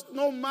rest does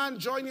no man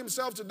join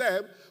himself to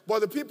them, but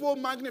the people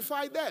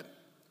magnified them.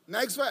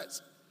 Next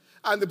verse.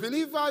 And the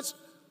believers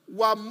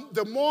were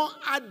the more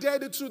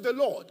added to the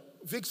Lord.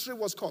 Victory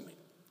was coming.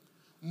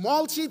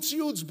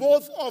 Multitudes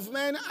both of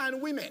men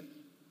and women.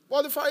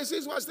 But the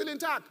Pharisees were still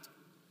intact.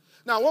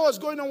 Now what was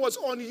going on was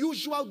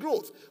unusual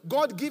growth.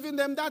 God giving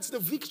them, that's the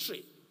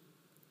victory.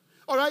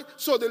 All right,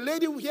 so the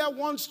lady here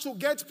wants to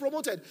get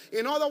promoted.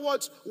 In other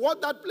words,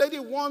 what that lady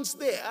wants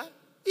there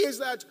is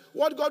that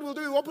what God will do,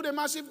 he will open a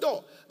massive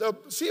door. The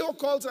CEO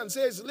calls and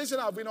says,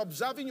 listen, I've been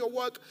observing your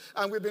work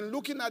and we've been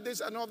looking at this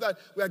and all that.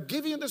 We are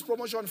giving you this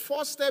promotion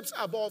 4 steps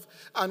above.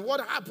 And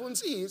what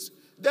happens is,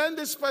 then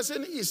this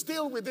person is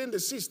still within the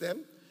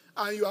system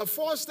and you are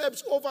 4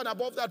 steps over and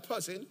above that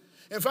person.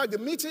 In fact, the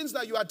meetings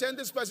that you attend,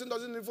 this person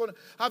doesn't even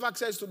have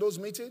access to those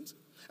meetings.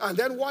 And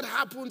then what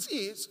happens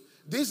is,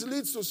 this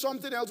leads to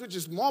something else which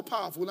is more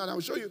powerful, and I'll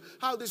show you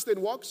how this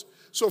thing works.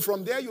 So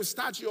from there, you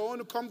start your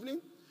own company.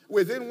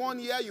 Within 1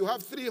 year, you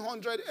have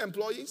 300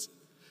 employees,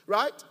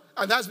 right?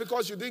 And that's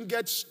because you didn't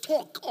get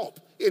stuck up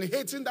in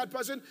hating that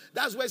person.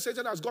 That's where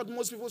Satan has got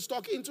most people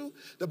stuck into.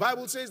 The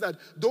Bible says that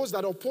those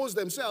that oppose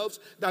themselves,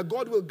 that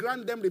God will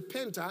grant them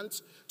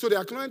repentance to the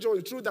acknowledgement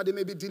of the truth that they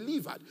may be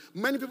delivered.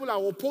 Many people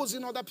are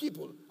opposing other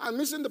people and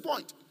missing the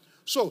point.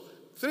 So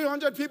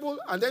 300 people,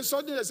 and then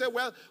suddenly they say,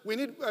 well, we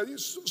need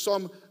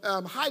some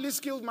highly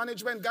skilled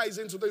management guys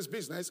into this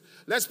business.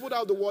 Let's put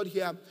out the word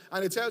here.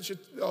 And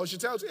she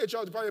tells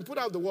HR department, put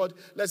out the word.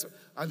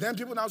 And then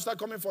people now start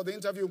coming for the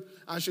interview.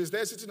 And she's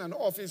there sitting in an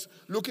office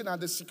looking at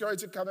the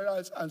security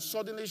cameras. And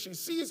suddenly she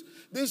sees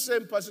this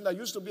same person that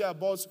used to be her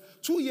boss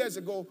 2 years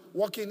ago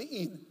walking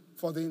in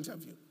for the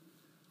interview.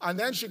 And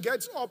then she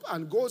gets up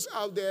and goes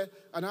out there.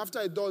 And after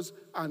it does,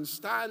 and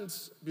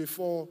stands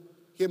before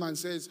him and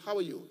says, how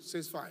are you?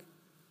 Says, fine.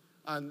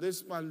 And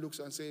this man looks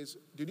and says,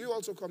 did you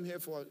also come here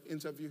for an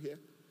interview here?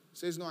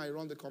 Says, no, I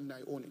run the company,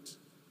 I own it.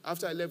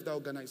 After I left the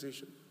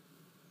organization,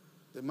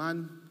 the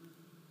man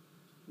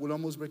will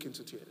almost break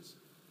into tears.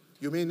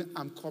 You mean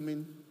I'm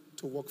coming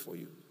to work for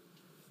you?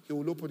 He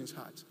will open his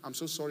heart. I'm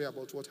so sorry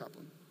about what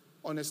happened.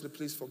 Honestly,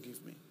 please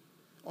forgive me.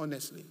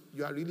 Honestly,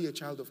 you are really a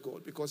child of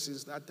God, because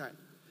since that time,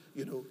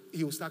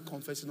 he will start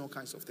confessing all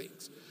kinds of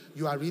things.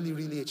 You are really,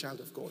 really a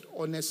child of God.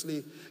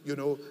 Honestly,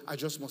 I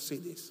just must say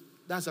this.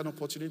 That's an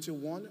opportunity.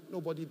 One,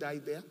 nobody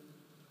died there.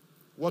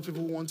 What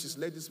people want is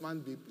let this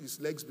man his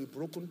legs be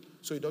broken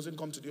so he doesn't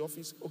come to the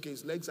office. Okay,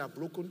 his legs are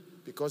broken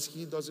because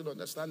he doesn't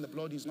understand the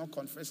blood. He's not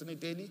confessing it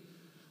daily.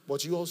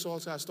 But you also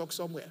are stuck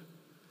somewhere.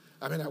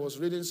 I was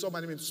reading so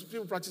many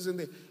people practicing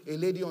a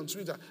lady on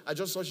Twitter. I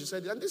just saw, she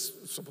said, and this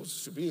is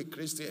supposed to be a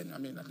Christian,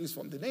 at least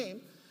from the name.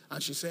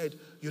 And she said,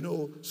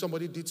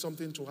 somebody did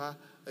something to her,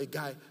 a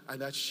guy,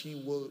 and that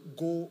she will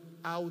go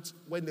out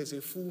when there's a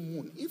full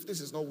moon. If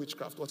this is not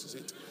witchcraft, what is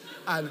it?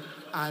 And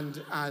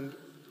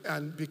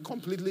be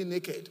completely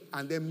naked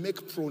and then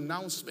make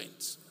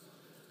pronouncements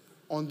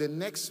on the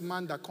next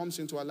man that comes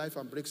into her life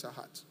and breaks her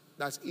heart.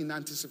 That's in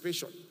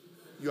anticipation.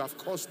 You have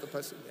caused the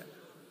person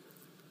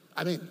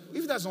here.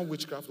 If that's not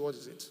witchcraft, what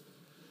is it?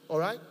 All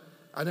right?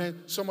 And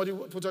then somebody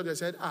put out there and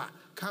said,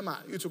 Kama,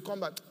 you to come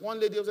back. One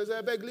lady said,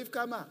 I beg, leave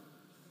Kama.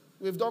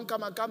 We've done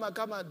Kama.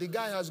 The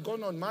guy has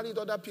gone on, married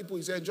other people.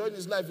 He's enjoying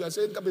his life. You are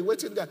saying, be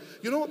waiting there.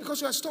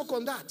 Because you are stuck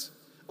on that.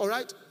 All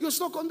right? You're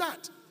stuck on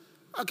that.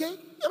 Okay?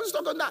 You're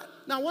stuck on that.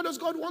 Now, what does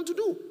God want to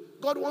do?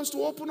 God wants to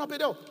open up a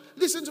door.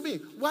 Listen to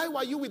me. Why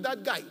were you with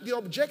that guy? The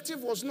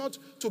objective was not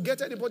to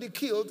get anybody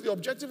killed. The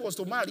objective was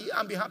to marry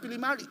and be happily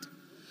married.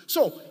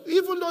 So,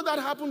 even though that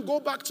happened,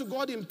 go back to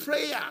God in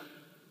prayer.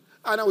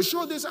 And I will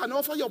show this and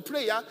offer your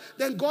prayer.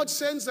 Then God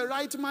sends the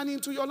right man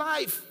into your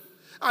life.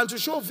 And to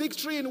show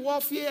victory in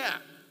warfare.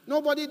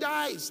 Nobody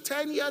dies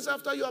 10 years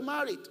after you are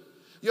married.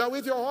 You are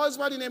with your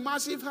husband in a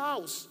massive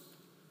house.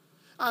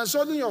 And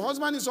suddenly your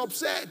husband is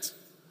upset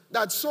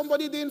that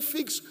somebody didn't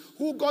fix,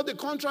 who got the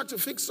contract to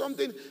fix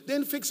something,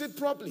 didn't fix it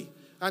properly.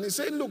 And he's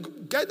saying,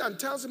 look, get and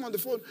tells him on the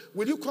phone,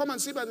 will you come and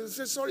see me? And he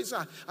says, sorry,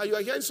 sir. And you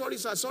are hearing, sorry,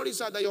 sir,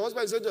 that your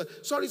husband said,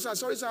 sorry,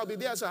 sir, I'll be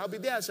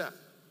there, sir.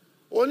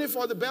 Only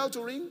for the bell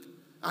to ring.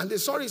 And the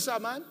sorry, sir,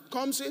 man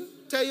comes in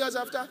 10 years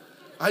after.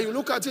 And you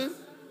look at him.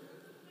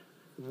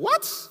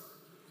 What?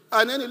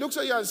 And then he looks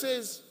at you and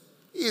says,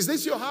 is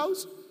this your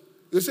house?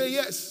 You say,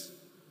 yes.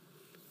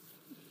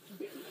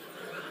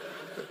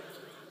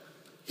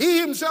 He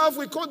himself,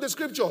 we quote the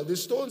scripture, the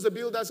stones the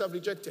builders have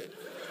rejected.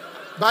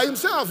 By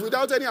himself,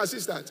 without any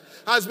assistance,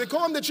 has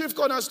become the chief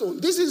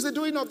cornerstone. This is the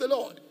doing of the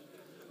Lord.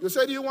 You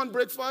say, do you want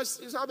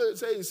breakfast? He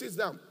sits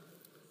down.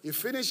 He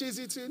finishes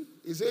eating.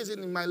 He says,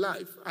 in my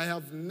life, I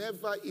have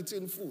never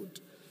eaten food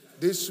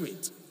this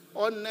sweet.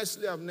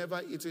 Honestly, I've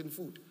never eaten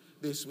food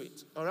this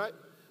sweet. All right?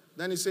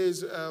 Then he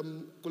says,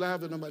 could I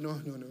have the number?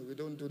 No, we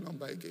don't do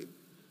number again.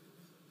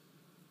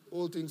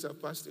 All things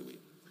have passed away.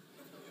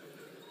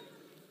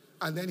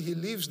 And then he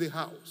leaves the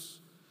house.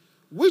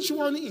 Which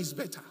one is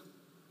better?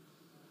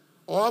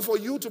 Or for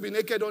you to be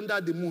naked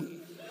under the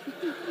moon?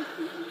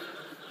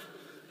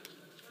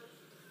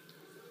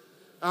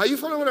 Are you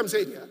following what I'm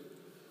saying here?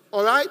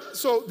 All right?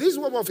 So this is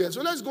warfare.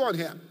 So let's go on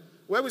here.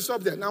 Where we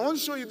stop there. Now I want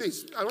to show you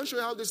this. I want to show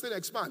you how this thing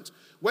expands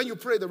when you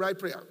pray the right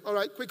prayer. All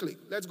right, quickly.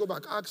 Let's go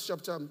back. Acts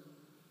chapter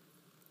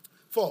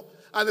 4.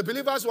 And the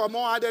believers were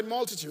more added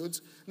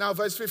multitudes. Now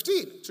verse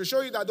 15, to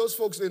show you that those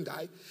folks didn't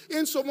die,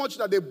 in so much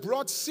that they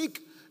brought sick,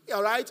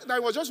 all right? Now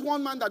it was just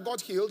one man that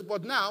got healed,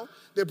 but now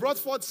they brought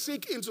forth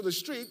sick into the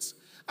streets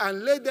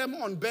and laid them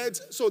on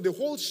beds, so the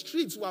whole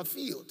streets were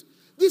filled.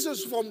 This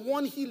is from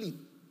one healing.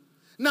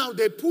 Now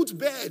they put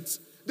beds.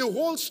 The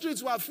whole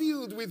streets were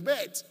filled with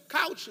beds,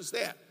 couches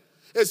there.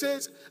 It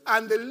says,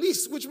 and the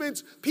least, which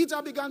means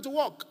Peter began to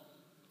walk.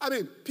 I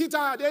mean, Peter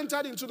had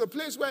entered into the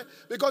place where,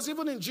 because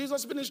even in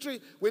Jesus' ministry,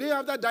 we didn't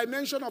have that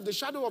dimension of the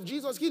shadow of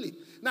Jesus healing.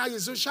 Now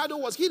his shadow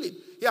was healing.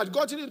 He had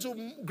gotten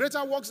into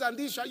greater works than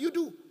these shall you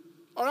do.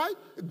 All right?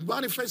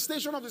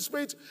 Manifestation of the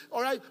Spirit,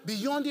 all right,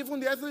 beyond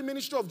even the earthly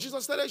ministry of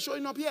Jesus started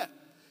showing up here.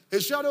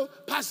 His shadow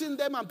passing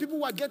them and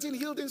people were getting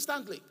healed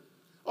instantly.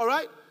 All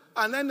right?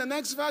 And then the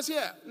next verse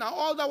here. Now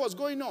all that was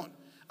going on.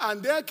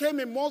 And there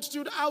came a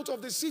multitude out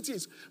of the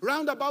cities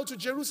round about to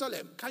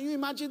Jerusalem. Can you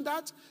imagine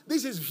that?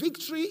 This is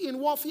victory in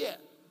warfare.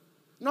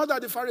 Not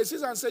that the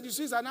Pharisees and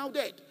Sadducees are now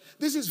dead.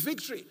 This is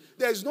victory.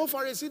 There is no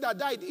Pharisee that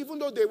died, even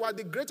though they were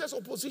the greatest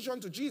opposition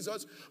to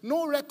Jesus.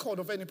 No record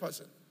of any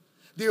person.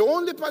 The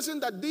only person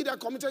that did that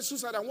committed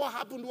suicide, and what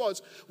happened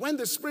was, when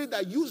the spirit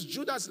that used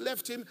Judas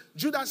left him,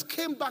 Judas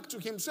came back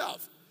to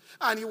himself.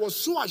 And he was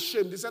so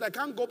ashamed. He said, I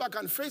can't go back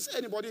and face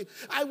anybody.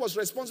 I was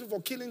responsible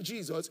for killing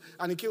Jesus,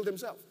 and he killed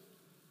himself.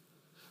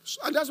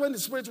 And that's when the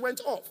spirit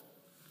went off.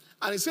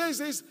 And it says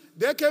this,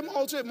 there came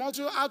also a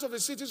multitude out of the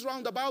cities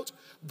round about,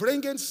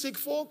 bringing sick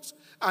folks,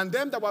 and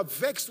them that were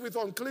vexed with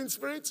unclean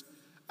spirits.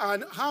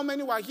 And how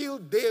many were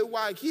healed? They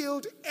were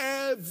healed,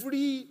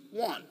 every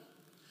one.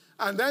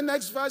 And then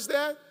next verse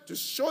there, to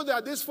show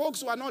that these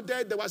folks were not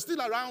dead, they were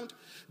still around.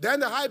 Then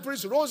the high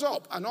priest rose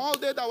up, and all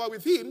they that were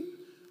with him,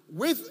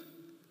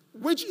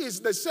 which is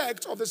the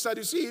sect of the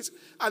Sadducees,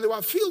 and they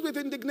were filled with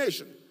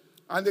indignation.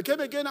 And they came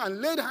again and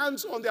laid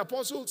hands on the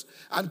apostles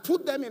and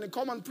put them in a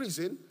common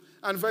prison.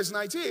 And verse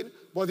 19,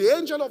 but the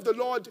angel of the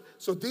Lord,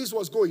 so this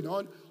was going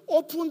on,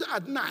 opened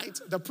at night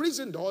the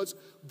prison doors,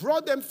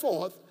 brought them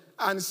forth,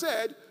 and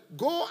said,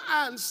 go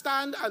and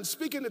stand and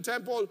speak in the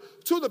temple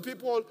to the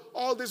people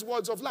all these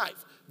words of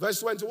life.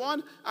 Verse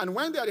 21, and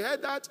when they had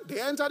heard that, they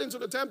entered into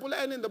the temple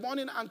early in the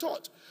morning and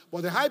taught.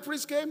 But the high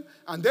priest came,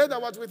 and they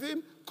that were with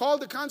him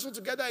called the council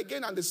together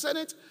again, and the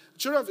Senate,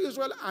 children of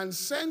Israel, and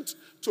sent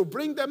to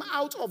bring them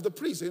out of the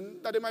prison,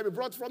 that they might be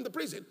brought from the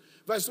prison.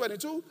 Verse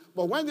 22,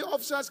 but when the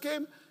officers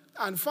came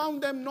and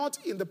found them not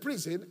in the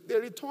prison, they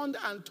returned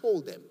and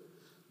told them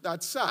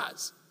that,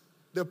 sirs,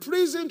 the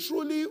prison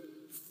truly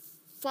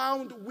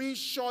found we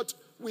shut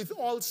with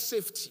all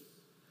safety,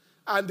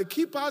 and the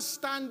keepers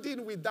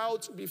standing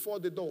without before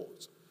the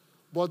doors.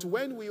 But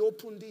when we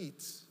opened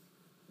it,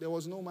 there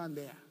was no man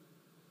there.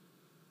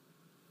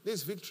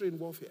 This victory in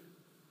warfare.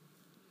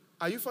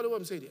 Are you following what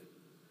I'm saying here?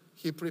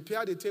 He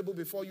prepared a table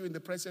before you in the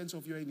presence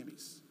of your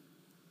enemies.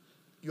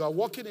 You are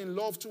walking in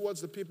love towards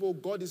the people.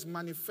 God is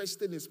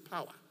manifesting his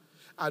power.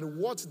 And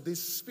what the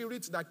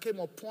spirit that came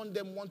upon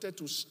them wanted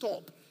to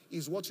stop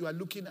is what you are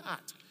looking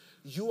at.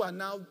 You are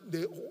now,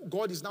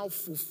 God is now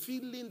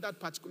fulfilling that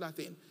particular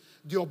thing.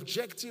 The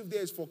objective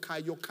there is for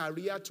your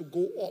career to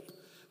go up.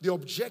 The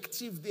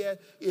objective there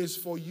is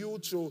for you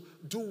to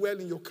do well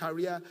in your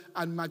career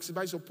and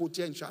maximize your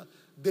potential.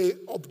 The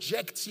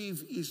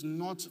objective is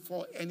not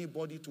for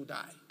anybody to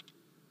die.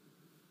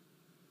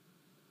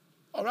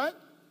 All right?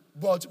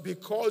 But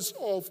because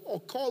of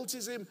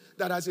occultism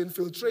that has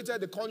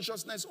infiltrated the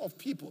consciousness of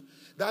people.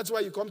 That's why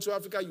you come to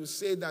Africa, you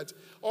say that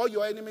all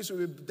your enemies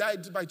will be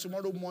dead by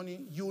tomorrow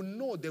morning. You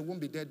know they won't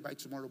be dead by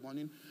tomorrow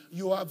morning.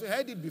 You have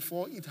heard it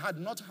before. It had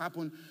not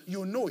happened.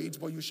 You know it,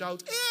 but you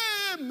shout,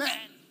 Amen.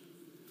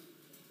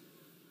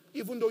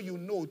 Even though you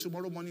know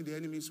tomorrow morning the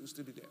enemies will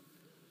still be there.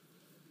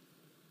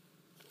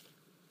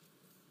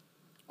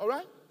 All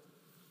right?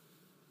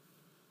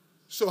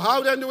 So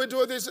how then do we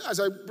do this as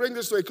I bring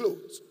this to a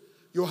close?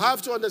 You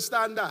have to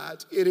understand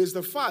that it is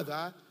the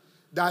Father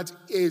that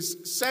is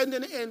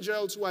sending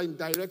angels who are in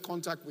direct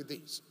contact with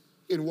this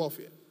in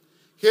warfare.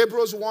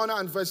 Hebrews 1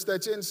 and verse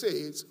 13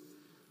 says,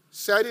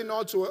 said he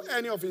not to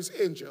any of his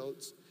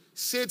angels,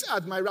 sit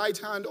at my right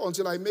hand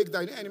until I make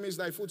thine enemies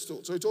thy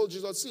footstool. So he told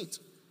Jesus, sit.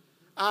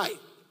 I,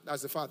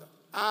 that's the Father.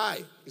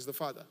 I is the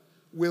Father,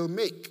 will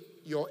make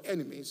your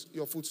enemies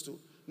your footstool.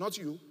 Not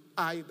you.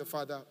 I, the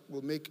Father,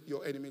 will make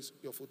your enemies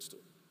your footstool.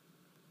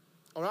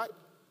 All right?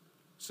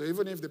 So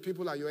even if the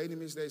people are your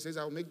enemies there, he says,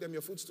 I will make them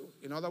your footstool.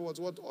 In other words,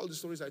 what all the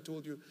stories I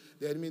told you,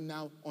 the enemy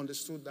now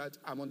understood that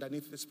I'm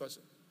underneath this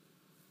person.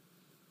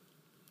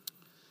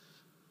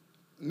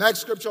 Next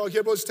scripture,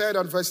 Hebrews 10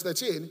 and verse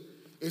 13.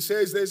 It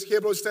says this,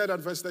 Hebrews 10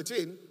 and verse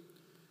 13.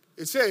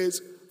 It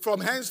says,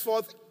 from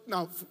henceforth,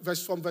 now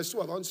from verse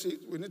 12,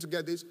 we need to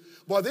get this.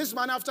 But this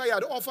man, after he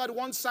had offered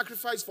one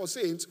sacrifice for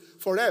sins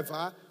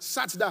forever,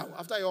 sat down,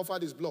 after he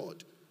offered his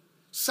blood,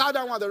 sat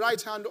down at the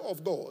right hand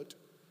of God.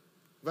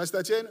 Verse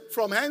 13,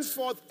 from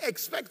henceforth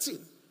expecting,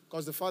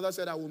 because the Father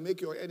said, I will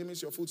make your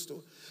enemies your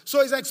footstool.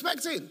 So he's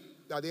expecting.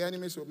 that the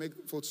enemies will make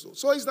footstool.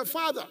 So it's the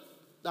Father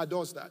that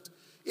does that.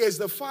 It's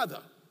the Father,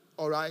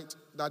 all right,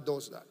 that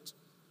does that.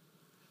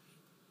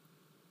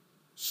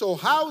 So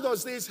how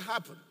does this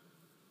happen?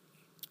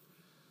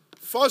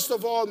 First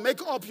of all,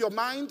 make up your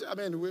mind. I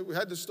mean, we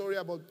had the story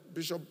about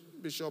Bishop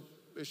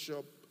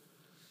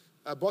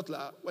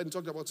Butler, when he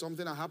talked about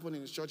something that happened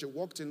in his church. He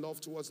walked in love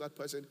towards that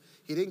person.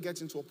 He didn't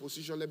get into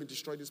opposition, let me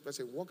destroy this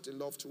person. He walked in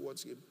love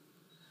towards him.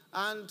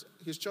 And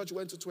his church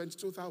went to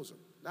 22,000.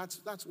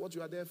 That's what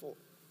you are there for.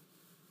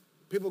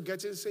 People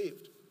getting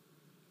saved.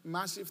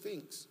 Massive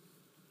things.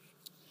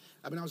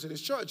 I mean, I was in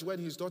his church when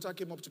his daughter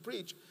came up to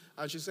preach,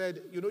 and she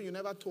said, you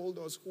never told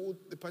us who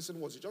the person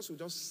was. You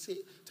just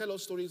tell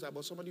us stories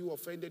about somebody who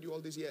offended you all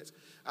these years.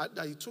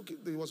 That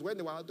it was when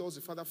they were adults,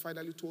 the father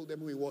finally told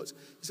them who he was.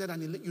 He said,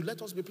 and you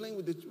let us be playing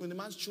with the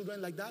man's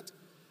children like that?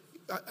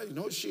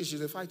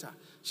 She's a fighter.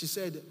 She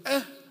said,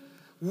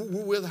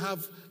 we will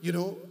have,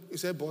 he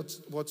said,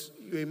 but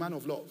you're a man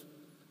of love.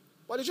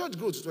 But the church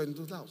grew to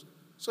 22,000.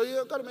 So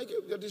you've got to make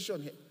your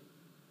decision here.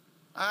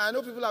 I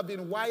know people have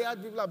been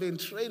wired, people have been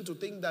trained to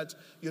think that,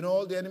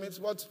 all the enemies,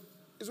 but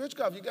it's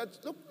witchcraft.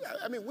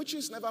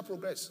 Witches never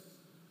progress.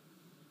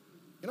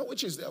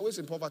 Witches, they're always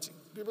in poverty.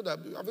 People that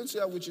haven't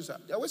seen how witches are,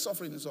 they're always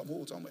suffering in some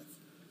hole somewhere.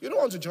 You don't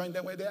want to join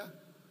them where they are.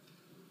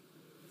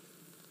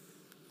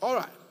 All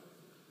right.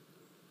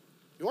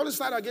 You want to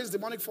stand against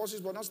demonic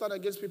forces, but not stand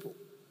against people.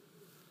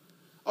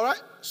 All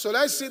right, so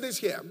let's see this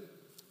here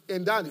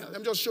in Daniel. Let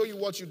me just show you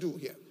what you do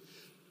here.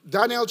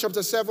 Daniel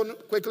chapter 7,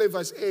 quickly,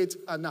 verse 8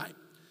 and 9.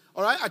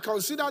 All right, I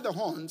consider the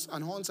horns,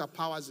 and horns are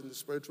powers in the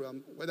spirit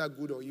realm, whether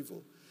good or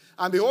evil.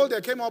 And behold,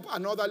 there came up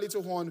another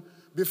little horn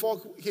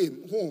before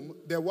him, whom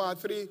there were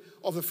 3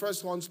 of the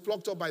first horns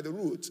plucked up by the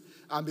roots.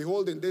 And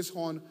behold, in this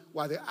horn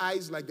were the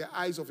eyes like the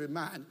eyes of a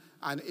man,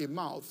 and a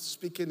mouth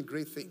speaking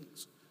great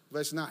things.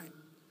 Verse 9.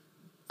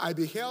 I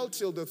beheld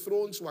till the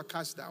thrones were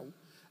cast down,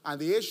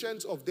 and the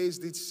ancient of days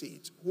did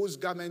sit, whose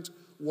garment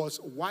was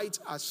white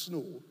as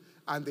snow,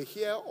 and the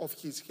hair of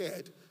his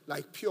head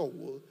like pure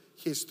wool.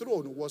 His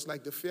throne was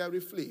like the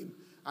fiery flame,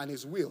 and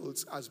his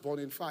wheels as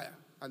burning fire.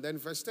 And then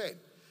verse 10.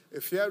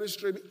 A fiery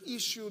stream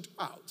issued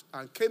out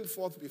and came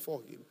forth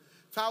before him.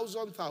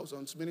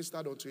 Thousands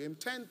ministered unto him.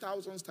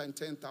 10,000 times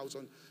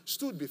 10,000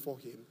 stood before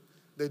him.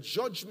 The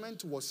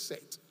judgment was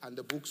set, and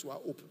the books were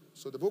opened.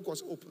 So the book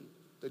was opened.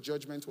 The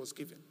judgment was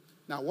given.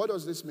 Now, what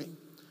does this mean?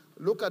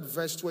 Look at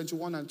verse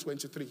 21 and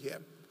 23 here.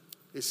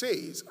 It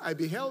says, I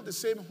beheld the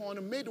same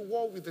horn made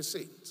war with the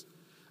saints,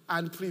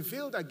 and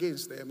prevailed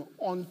against them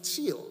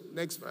until,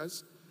 next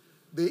verse,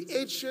 the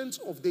ancient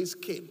of days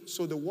came.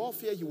 So the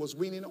warfare he was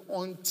winning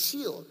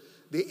until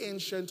the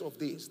ancient of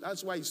days.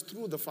 That's why it's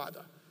through the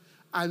Father.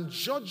 And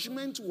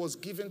judgment was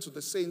given to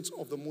the saints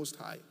of the Most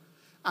High.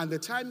 And the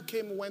time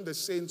came when the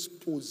saints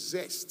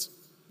possessed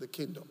the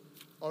kingdom.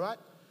 All right?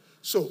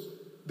 So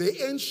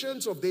the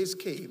ancient of days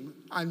came,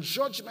 and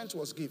judgment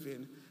was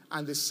given,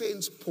 and the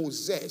saints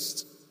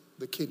possessed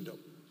the kingdom.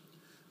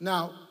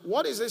 Now,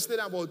 what is this thing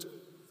about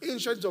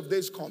ancient of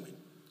days coming?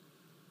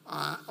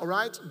 All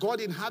right?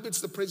 God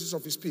inhabits the praises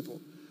of his people.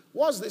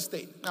 What's this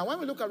thing? Now, when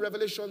we look at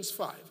Revelations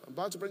 5, I'm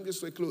about to bring this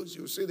to a close.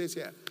 You'll see this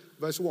here.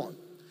 Verse 1.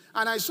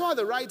 And I saw at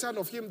the right hand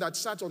of him that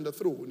sat on the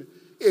throne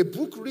a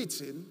book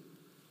written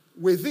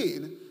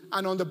within,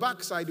 and on the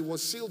backside it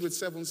was sealed with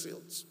 7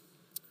 seals.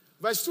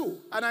 Verse 2.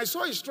 And I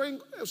saw a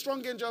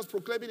strong angel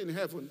proclaiming in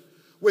heaven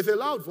with a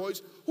loud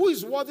voice, who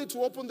is worthy to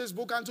open this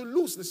book and to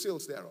loose the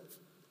seals thereof?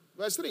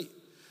 Verse 3.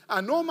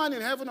 And no man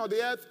in heaven or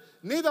the earth,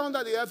 neither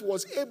under the earth,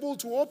 was able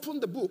to open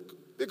the book,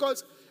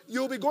 because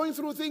you'll be going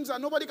through things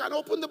and nobody can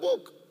open the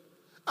book.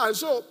 And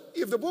so,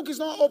 if the book is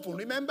not open,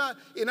 remember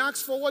in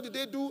Acts 4, what did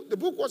they do? The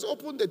book was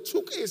open, they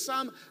took a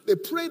psalm, they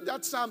prayed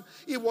that psalm.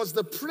 It was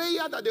the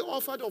prayer that they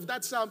offered of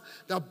that psalm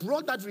that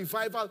brought that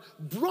revival,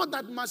 brought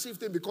that massive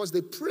thing, because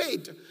they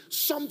prayed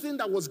something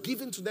that was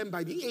given to them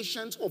by the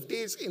Ancient of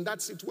Days in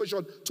that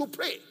situation to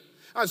pray.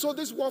 And so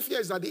this warfare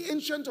is that the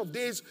Ancient of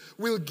Days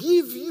will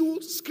give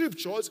you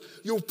scriptures,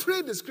 you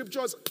pray the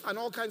scriptures, and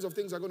all kinds of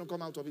things are going to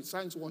come out of it,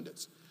 signs,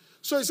 wonders.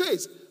 So it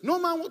says, no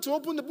man to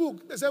open the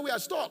book. They say we are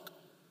stuck.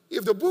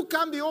 If the book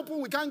can't be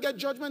opened, we can't get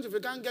judgment. If we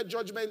can't get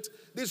judgment,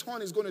 this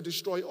horn is going to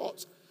destroy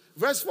us.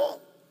 Verse 4.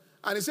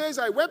 And it says,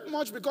 I wept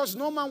much because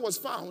no man was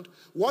found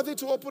worthy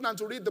to open and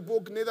to read the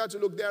book, neither to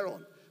look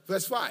thereon.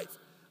 Verse 5.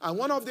 And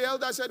one of the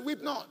elders said,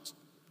 weep not.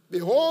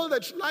 Behold,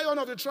 the Lion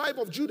of the tribe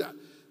of Judah.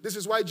 This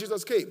is why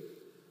Jesus came.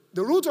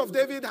 The root of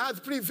David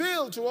hath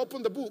prevailed to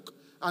open the book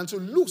and to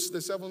loose the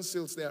 7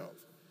 seals thereof.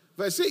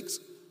 Verse 6.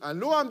 And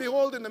lo and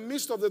behold, in the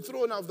midst of the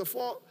throne of the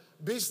 4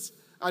 beasts,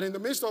 and in the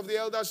midst of the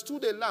elders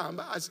stood a lamb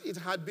as it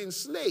had been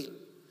slain,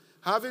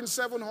 having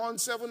 7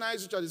 horns, 7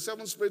 eyes, which are the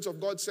 7 spirits of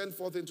God sent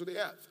forth into the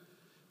earth.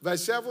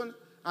 Verse 7,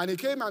 and he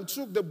came and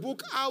took the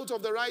book out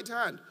of the right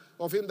hand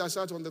of him that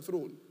sat on the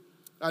throne.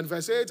 And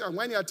verse 8, and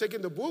when he had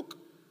taken the book,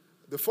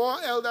 the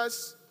 4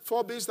 elders,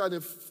 4 beasts, and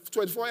the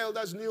 24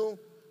 elders knew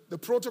the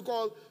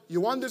protocol.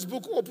 You want this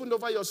book opened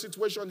over your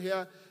situation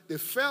here. They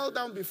fell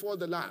down before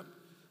the Lamb.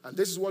 And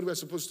this is what we're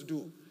supposed to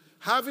do.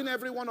 having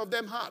every one of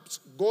them harps,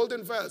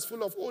 golden vials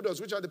full of odors,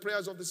 which are the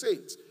prayers of the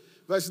saints.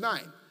 Verse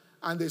 9,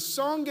 and they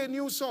sung a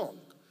new song.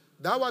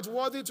 Thou art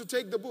worthy to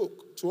take the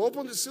book, to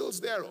open the seals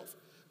thereof,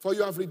 for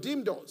you have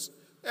redeemed us,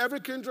 every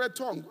kindred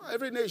tongue,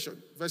 every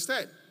nation. Verse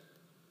 10,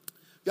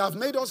 you have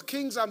made us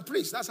kings and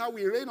priests. That's how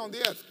we reign on the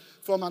earth,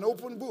 from an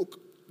open book.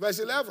 Verse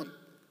 11,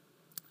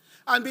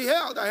 and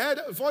beheld, I heard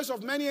a voice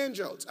of many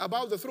angels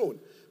about the throne,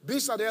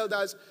 beasts and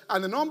elders,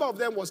 and the number of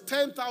them was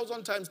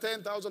 10,000 times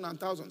 10,000 and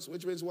thousands,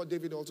 which means what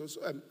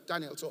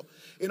Daniel saw.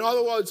 In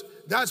other words,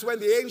 that's when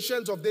the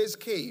Ancient of Days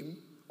came,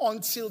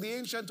 until the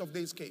Ancient of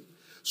Days came.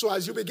 So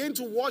as you begin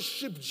to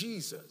worship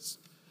Jesus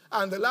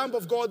and the Lamb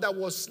of God that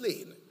was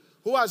slain,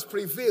 who has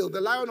prevailed,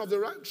 the Lion of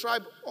the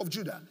tribe of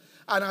Judah,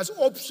 and has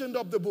opened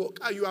up the book,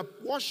 and you are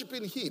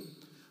worshiping him,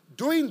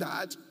 doing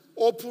that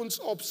opens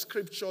up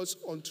scriptures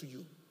unto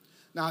you.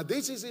 Now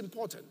this is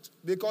important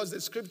because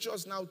the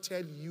scriptures now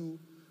tell you,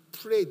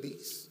 pray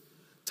this.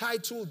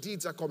 Title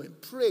deeds are coming.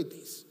 Pray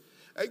this.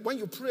 When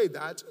you pray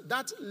that,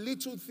 that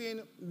little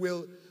thing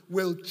will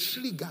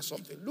trigger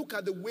something. Look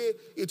at the way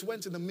it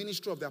went in the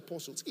ministry of the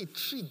apostles. It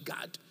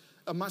triggered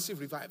a massive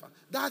revival.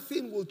 That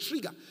thing will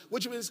trigger,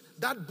 which means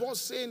that boss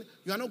saying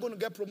you are not going to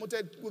get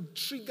promoted will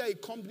trigger a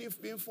company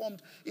being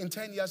formed in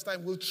 10 years'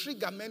 time, will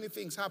trigger many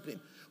things happening.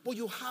 But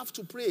you have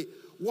to pray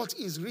what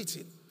is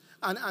written.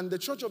 And the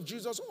Church of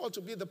Jesus ought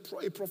to be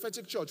a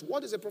prophetic church.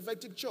 What is a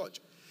prophetic church?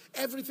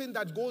 Everything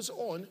that goes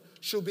on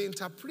should be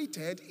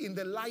interpreted in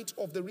the light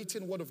of the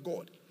written word of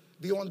God.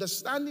 The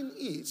understanding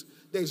is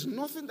there is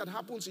nothing that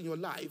happens in your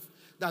life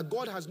that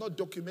God has not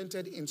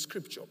documented in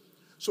Scripture.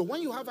 So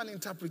when you have an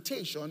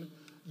interpretation,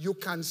 you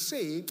can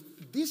say,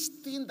 this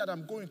thing that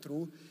I'm going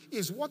through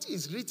is what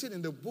is written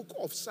in the book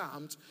of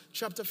Psalms,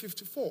 chapter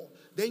 54.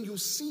 Then you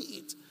see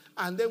it.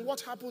 And then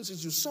what happens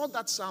is you saw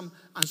that psalm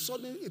and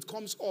suddenly it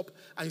comes up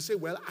and you say,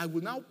 well, I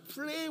will now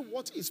pray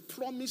what is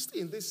promised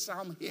in this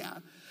psalm here.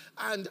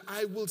 And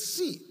I will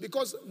see,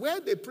 because where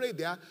they pray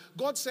there,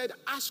 God said,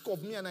 ask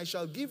of me and I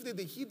shall give thee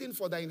the hidden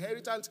for thy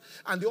inheritance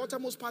and the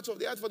uttermost parts of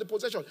the earth for the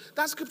possession.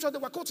 That scripture they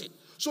were quoting.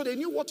 So they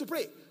knew what to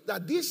pray.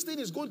 That this thing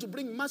is going to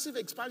bring massive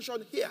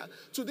expansion here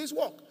to this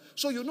work.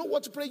 So you know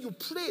what to pray. You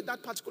pray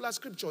that particular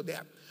scripture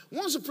there.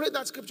 Once you pray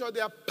that scripture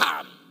there,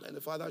 bam! And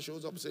the Father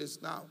shows up and says,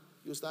 now,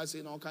 you start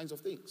seeing all kinds of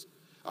things.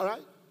 All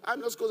right?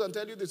 I'm just going to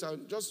tell you this. I'll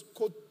just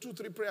quote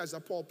 2-3 prayers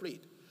that Paul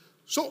prayed.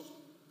 So,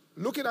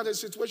 looking at a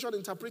situation,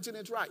 interpreting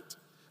it right.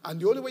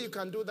 And the only way you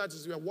can do that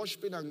is you are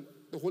worshiping and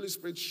the Holy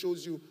Spirit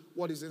shows you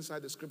what is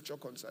inside the scripture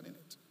concerning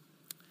it.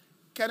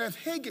 Kenneth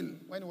Hagin,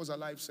 when he was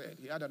alive, said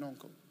he had an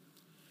uncle.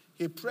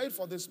 He prayed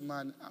for this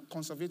man,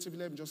 conservatively,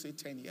 let me just say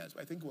 10 years,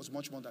 but I think it was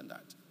much more than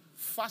that.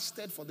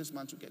 Fasted for this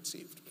man to get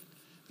saved.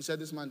 He said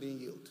this man didn't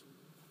yield.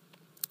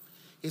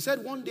 He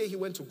said one day he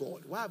went to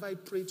God. Why have I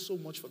prayed so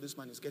much for this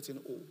man? He's getting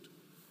old.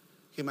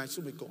 He might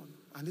soon be gone.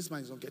 And this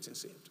man is not getting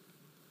saved.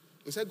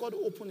 He said God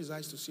opened his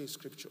eyes to see a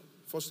scripture.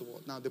 First of all,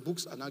 now the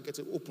books are now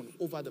getting open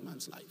over the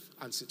man's life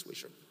and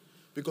situation.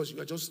 Because you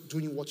are just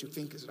doing what you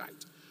think is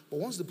right. But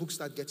once the books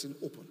start getting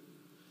open,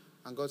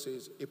 and God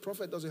says, a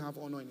prophet doesn't have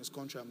honor in his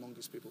country among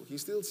his people. He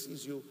still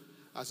sees you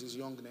as his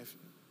young nephew.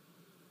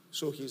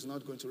 So he's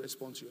not going to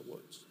respond to your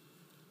words.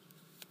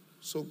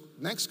 So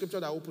next scripture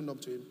that opened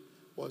up to him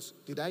was,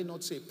 did I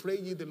not say, pray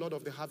ye the Lord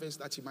of the harvest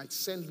that he might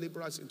send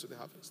laborers into the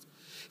harvest?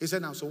 He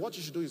said, now, so what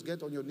you should do is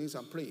get on your knees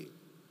and pray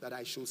that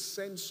I should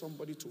send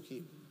somebody to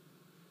him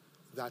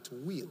that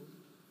will,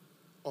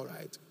 all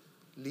right,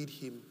 lead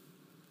him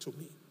to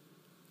me.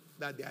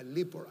 That they are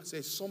laborers.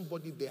 There's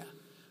somebody there.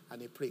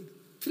 And he prayed.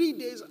 3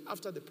 days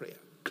after the prayer,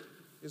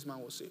 this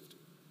man was saved.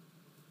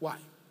 Why?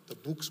 The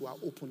books were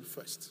opened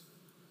first.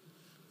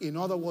 In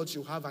other words,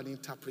 you have an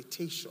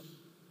interpretation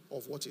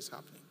of what is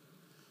happening.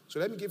 So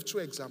let me give 2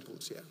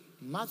 examples here.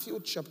 Matthew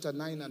chapter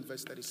 9 and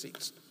verse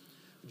 36.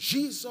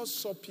 Jesus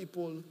saw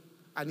people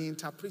and he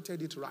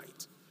interpreted it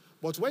right.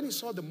 But when he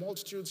saw the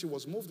multitudes, he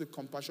was moved with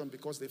compassion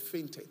because they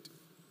fainted.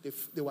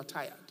 They were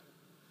tired.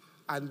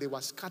 And they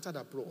were scattered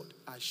abroad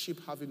as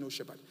sheep having no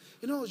shepherd.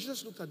 You know,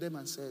 Jesus looked at them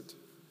and said,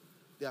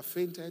 they are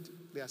fainted,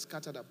 they are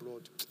scattered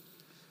abroad.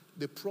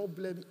 The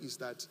problem is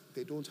that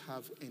they don't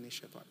have any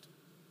shepherd.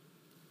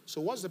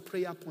 So what's the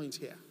prayer point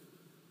here?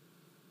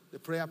 The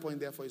prayer point,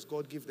 therefore, is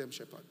God give them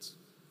shepherds.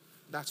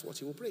 That's what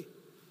he will pray.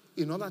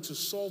 In order to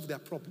solve their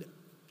problem.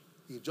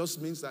 It just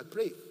means that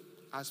pray,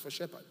 ask for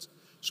shepherds.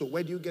 So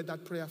where do you get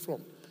that prayer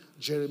from?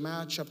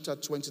 Jeremiah chapter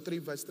 23,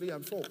 verse 3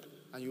 and 4.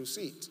 And you'll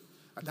see it.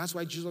 And that's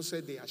why Jesus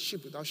said they are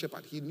sheep without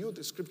shepherd. He knew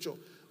the scripture,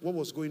 what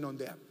was going on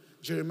there.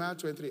 Jeremiah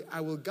 23,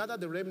 I will gather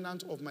the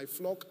remnant of my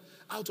flock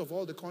out of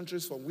all the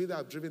countries from whither I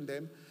have driven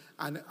them,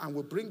 and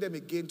will bring them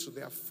again to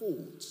their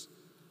folds.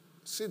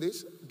 See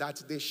this?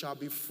 That they shall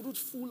be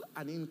fruitful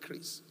and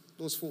increase,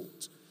 those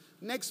folds.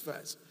 Next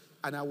verse,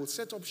 and I will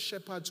set up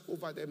shepherds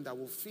over them that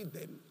will feed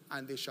them,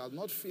 and they shall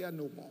not fear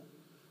no more,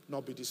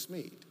 nor be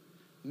dismayed.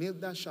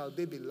 Neither shall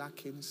they be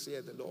lacking,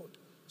 saith the Lord.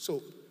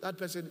 So that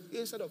person,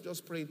 instead of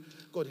just praying,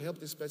 God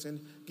help this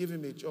person, give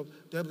him a job,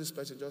 to help this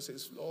person, just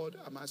says, Lord,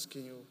 I'm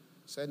asking you,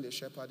 send a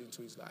shepherd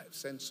into his life.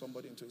 Send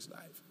somebody into his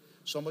life.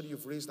 Somebody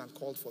you've raised and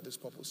called for this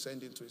purpose,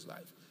 send into his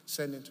life.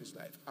 Send into his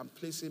life and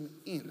place him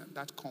in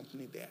that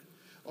company there.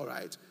 All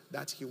right?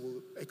 That he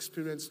will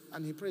experience,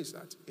 and he prays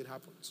that it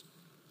happens.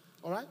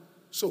 All right?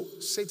 So,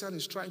 Satan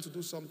is trying to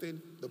do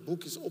something. The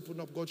book is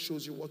opened up. God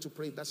shows you what to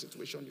pray in that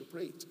situation you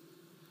prayed.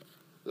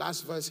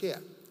 Last verse here.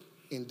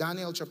 In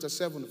Daniel chapter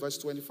 7, verse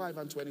 25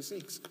 and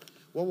 26.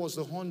 What was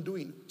the horn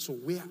doing? To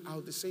wear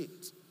out the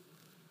saints.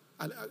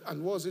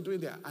 And what was it doing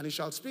there? And he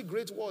shall speak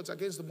great words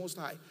against the Most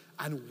High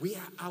and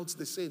wear out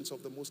the saints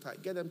of the Most High.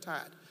 Get them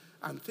tired.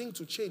 And think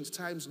to change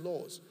time's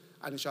laws.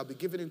 And it shall be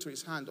given into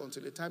his hand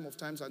until the time of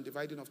times and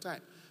dividing of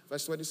time.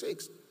 Verse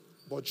 26.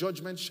 But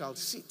judgment shall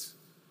sit,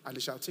 and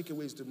it shall take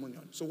away his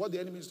dominion. So what the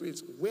enemy is doing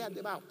is wear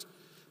them out.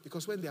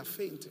 Because when they are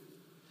fainting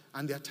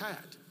and they are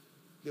tired,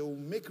 they will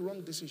make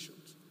wrong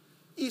decisions.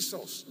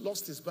 Esau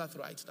lost his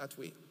birthright that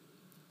way.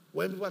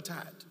 When people are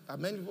tired,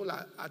 and many people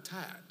are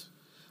tired.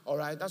 All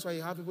right, that's why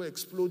you have people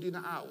exploding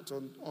out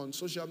on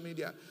social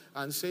media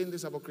and saying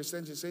this about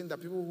Christianity, saying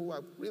that people who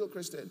are real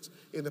Christians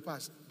in the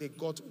past, they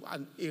got,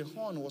 and a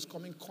horn was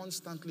coming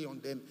constantly on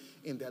them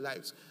in their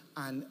lives.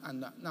 And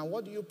now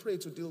what do you pray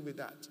to deal with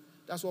that?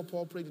 That's what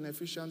Paul prayed in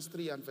Ephesians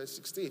 3 and verse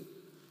 16.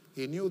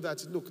 He knew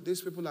that, look,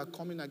 these people are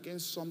coming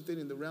against something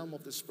in the realm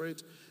of the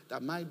spirit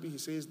that might be, he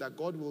says, that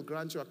God will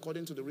grant you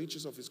according to the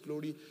riches of his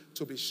glory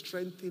to be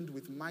strengthened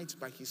with might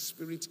by his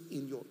spirit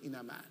in your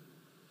inner man.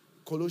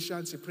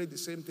 Colossians, he prayed the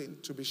same thing,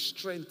 to be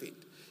strengthened.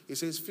 He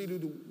says, fill you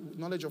the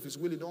knowledge of his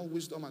will in all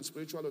wisdom and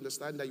spiritual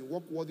understanding, that you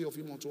walk worthy of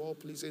him unto all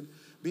pleasing,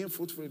 being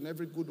fruitful in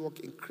every good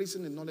work,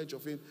 increasing in knowledge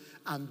of him,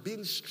 and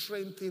being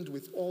strengthened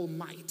with all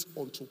might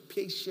unto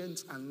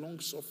patience and long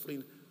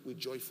suffering with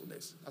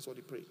joyfulness. That's what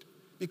he prayed.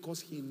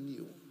 Because he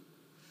knew.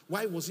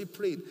 Why was he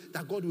praying?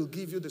 That God will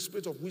give you the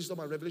spirit of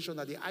wisdom and revelation,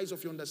 that the eyes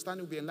of your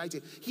understanding will be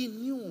enlightened. He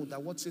knew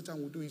that what Satan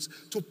will do is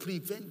to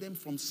prevent them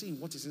from seeing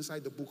what is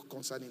inside the book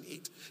concerning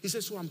it. He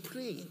says, so I'm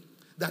praying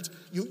that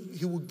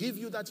he will give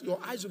you that, your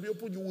eyes will be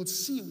open, you will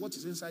see what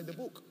is inside the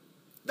book.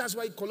 That's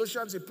why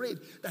Colossians, he prayed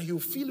that he will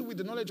fill you with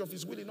the knowledge of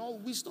his will in all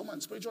wisdom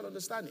and spiritual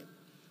understanding.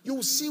 You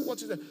will see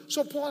what is there.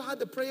 So Paul had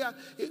the prayer.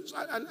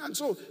 And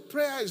so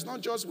prayer is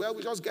not just, well,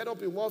 we just get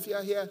up in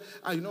warfare here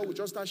and, we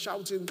just start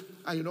shouting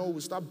and,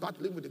 we start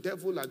battling with the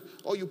devil and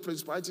all you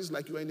principalities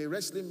like you're in a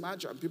wrestling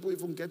match, and people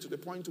even get to the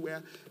point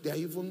where they're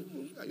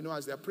even,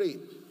 as they're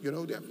praying, I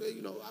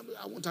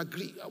won't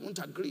agree,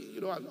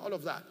 and all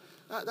of that.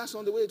 That's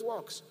not the way it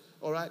works,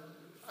 all right?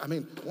 I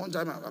mean, one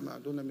time,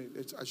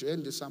 I should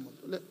end this sermon.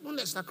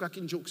 Let's start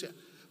cracking jokes here.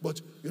 But,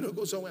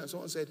 go somewhere and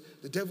someone said,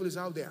 the devil is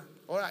out there.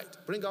 All right,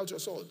 bring out your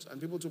swords. And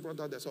people too brought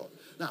out their sword.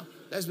 Now,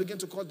 let's begin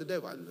to cut the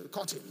devil and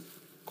cut him.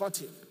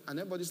 And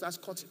everybody starts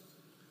cutting.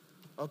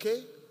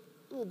 Okay?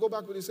 We'll go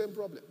back with the same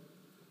problem.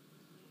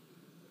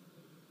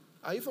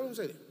 Are you following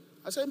me?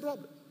 The same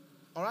problem.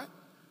 All right?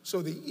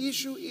 So the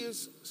issue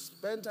is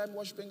spend time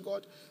worshiping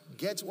God,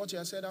 get what he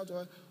has said out to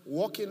her,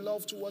 walk in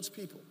love towards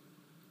people.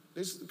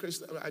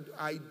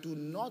 I do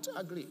not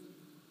agree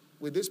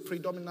with this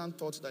predominant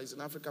thought that is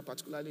in Africa,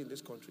 particularly in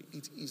this country.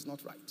 It is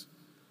not right.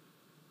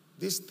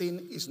 This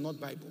thing is not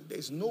Bible. There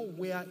is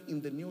nowhere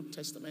in the New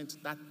Testament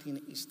that thing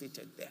is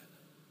stated there.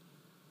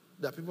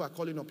 That people are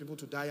calling on people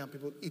to die and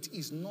people, it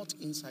is not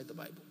inside the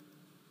Bible.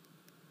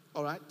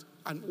 All right?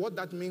 And what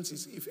that means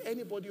is if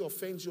anybody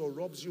offends you or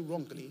robs you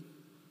wrongly,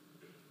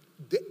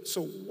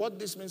 so what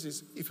this means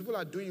is if people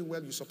are doing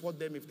well, you support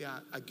them. If they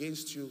are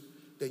against you,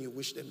 then you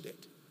wish them dead.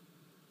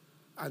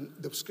 And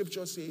the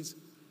scripture says,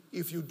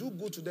 if you do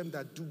good to them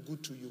that do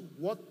good to you,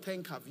 what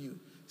thank have you?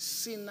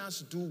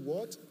 Sinners do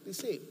what? The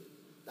same.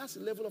 That's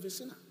the level of a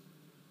sinner.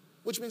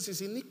 Which means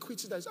it's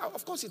iniquity that is,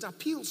 of course it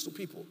appeals to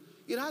people.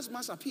 It has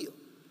mass appeal.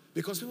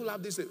 Because people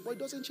have this, but it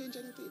doesn't change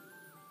anything. It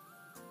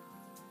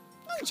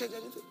doesn't change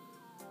anything.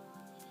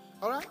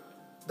 All right?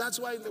 That's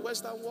why in the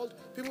Western world,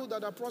 people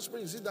that are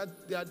prospering, you see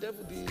that they are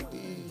devil, the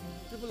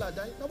people are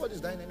dying. Nobody's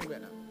dying anywhere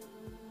now.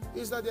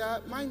 It's that their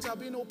minds are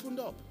being opened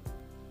up.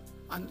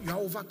 And you are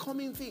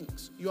overcoming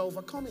things. You are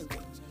overcoming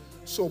things.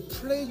 So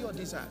pray your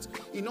desires.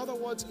 In other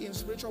words, in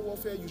spiritual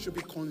warfare, you should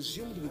be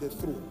consumed with the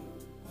throne.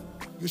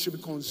 You should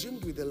be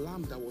consumed with the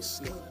lamb that was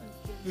slain.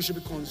 You should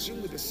be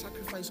consumed with the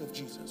sacrifice of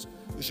Jesus.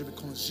 You should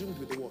be consumed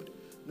with the word.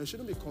 No, you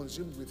shouldn't be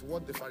consumed with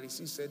what the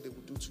Pharisees said they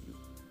would do to you.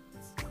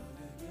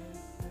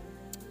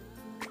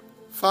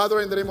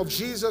 Father, in the name of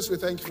Jesus, we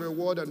thank you for your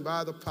word, and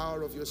by the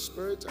power of your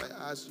spirit,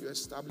 I ask you to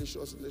establish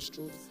us in this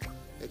truth,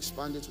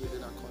 expand it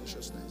within our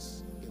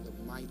consciousness, in the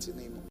mighty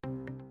name of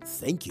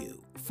Thank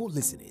you for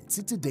listening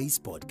to today's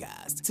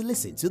podcast. To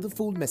listen to the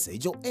full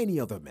message or any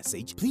other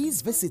message,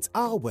 please visit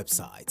our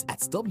website at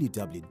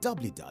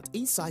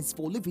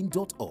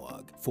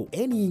www.insightsforliving.org. For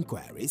any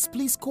inquiries,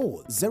 please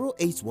call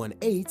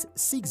 0818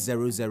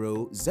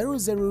 600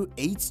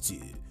 0082.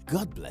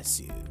 God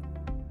bless you.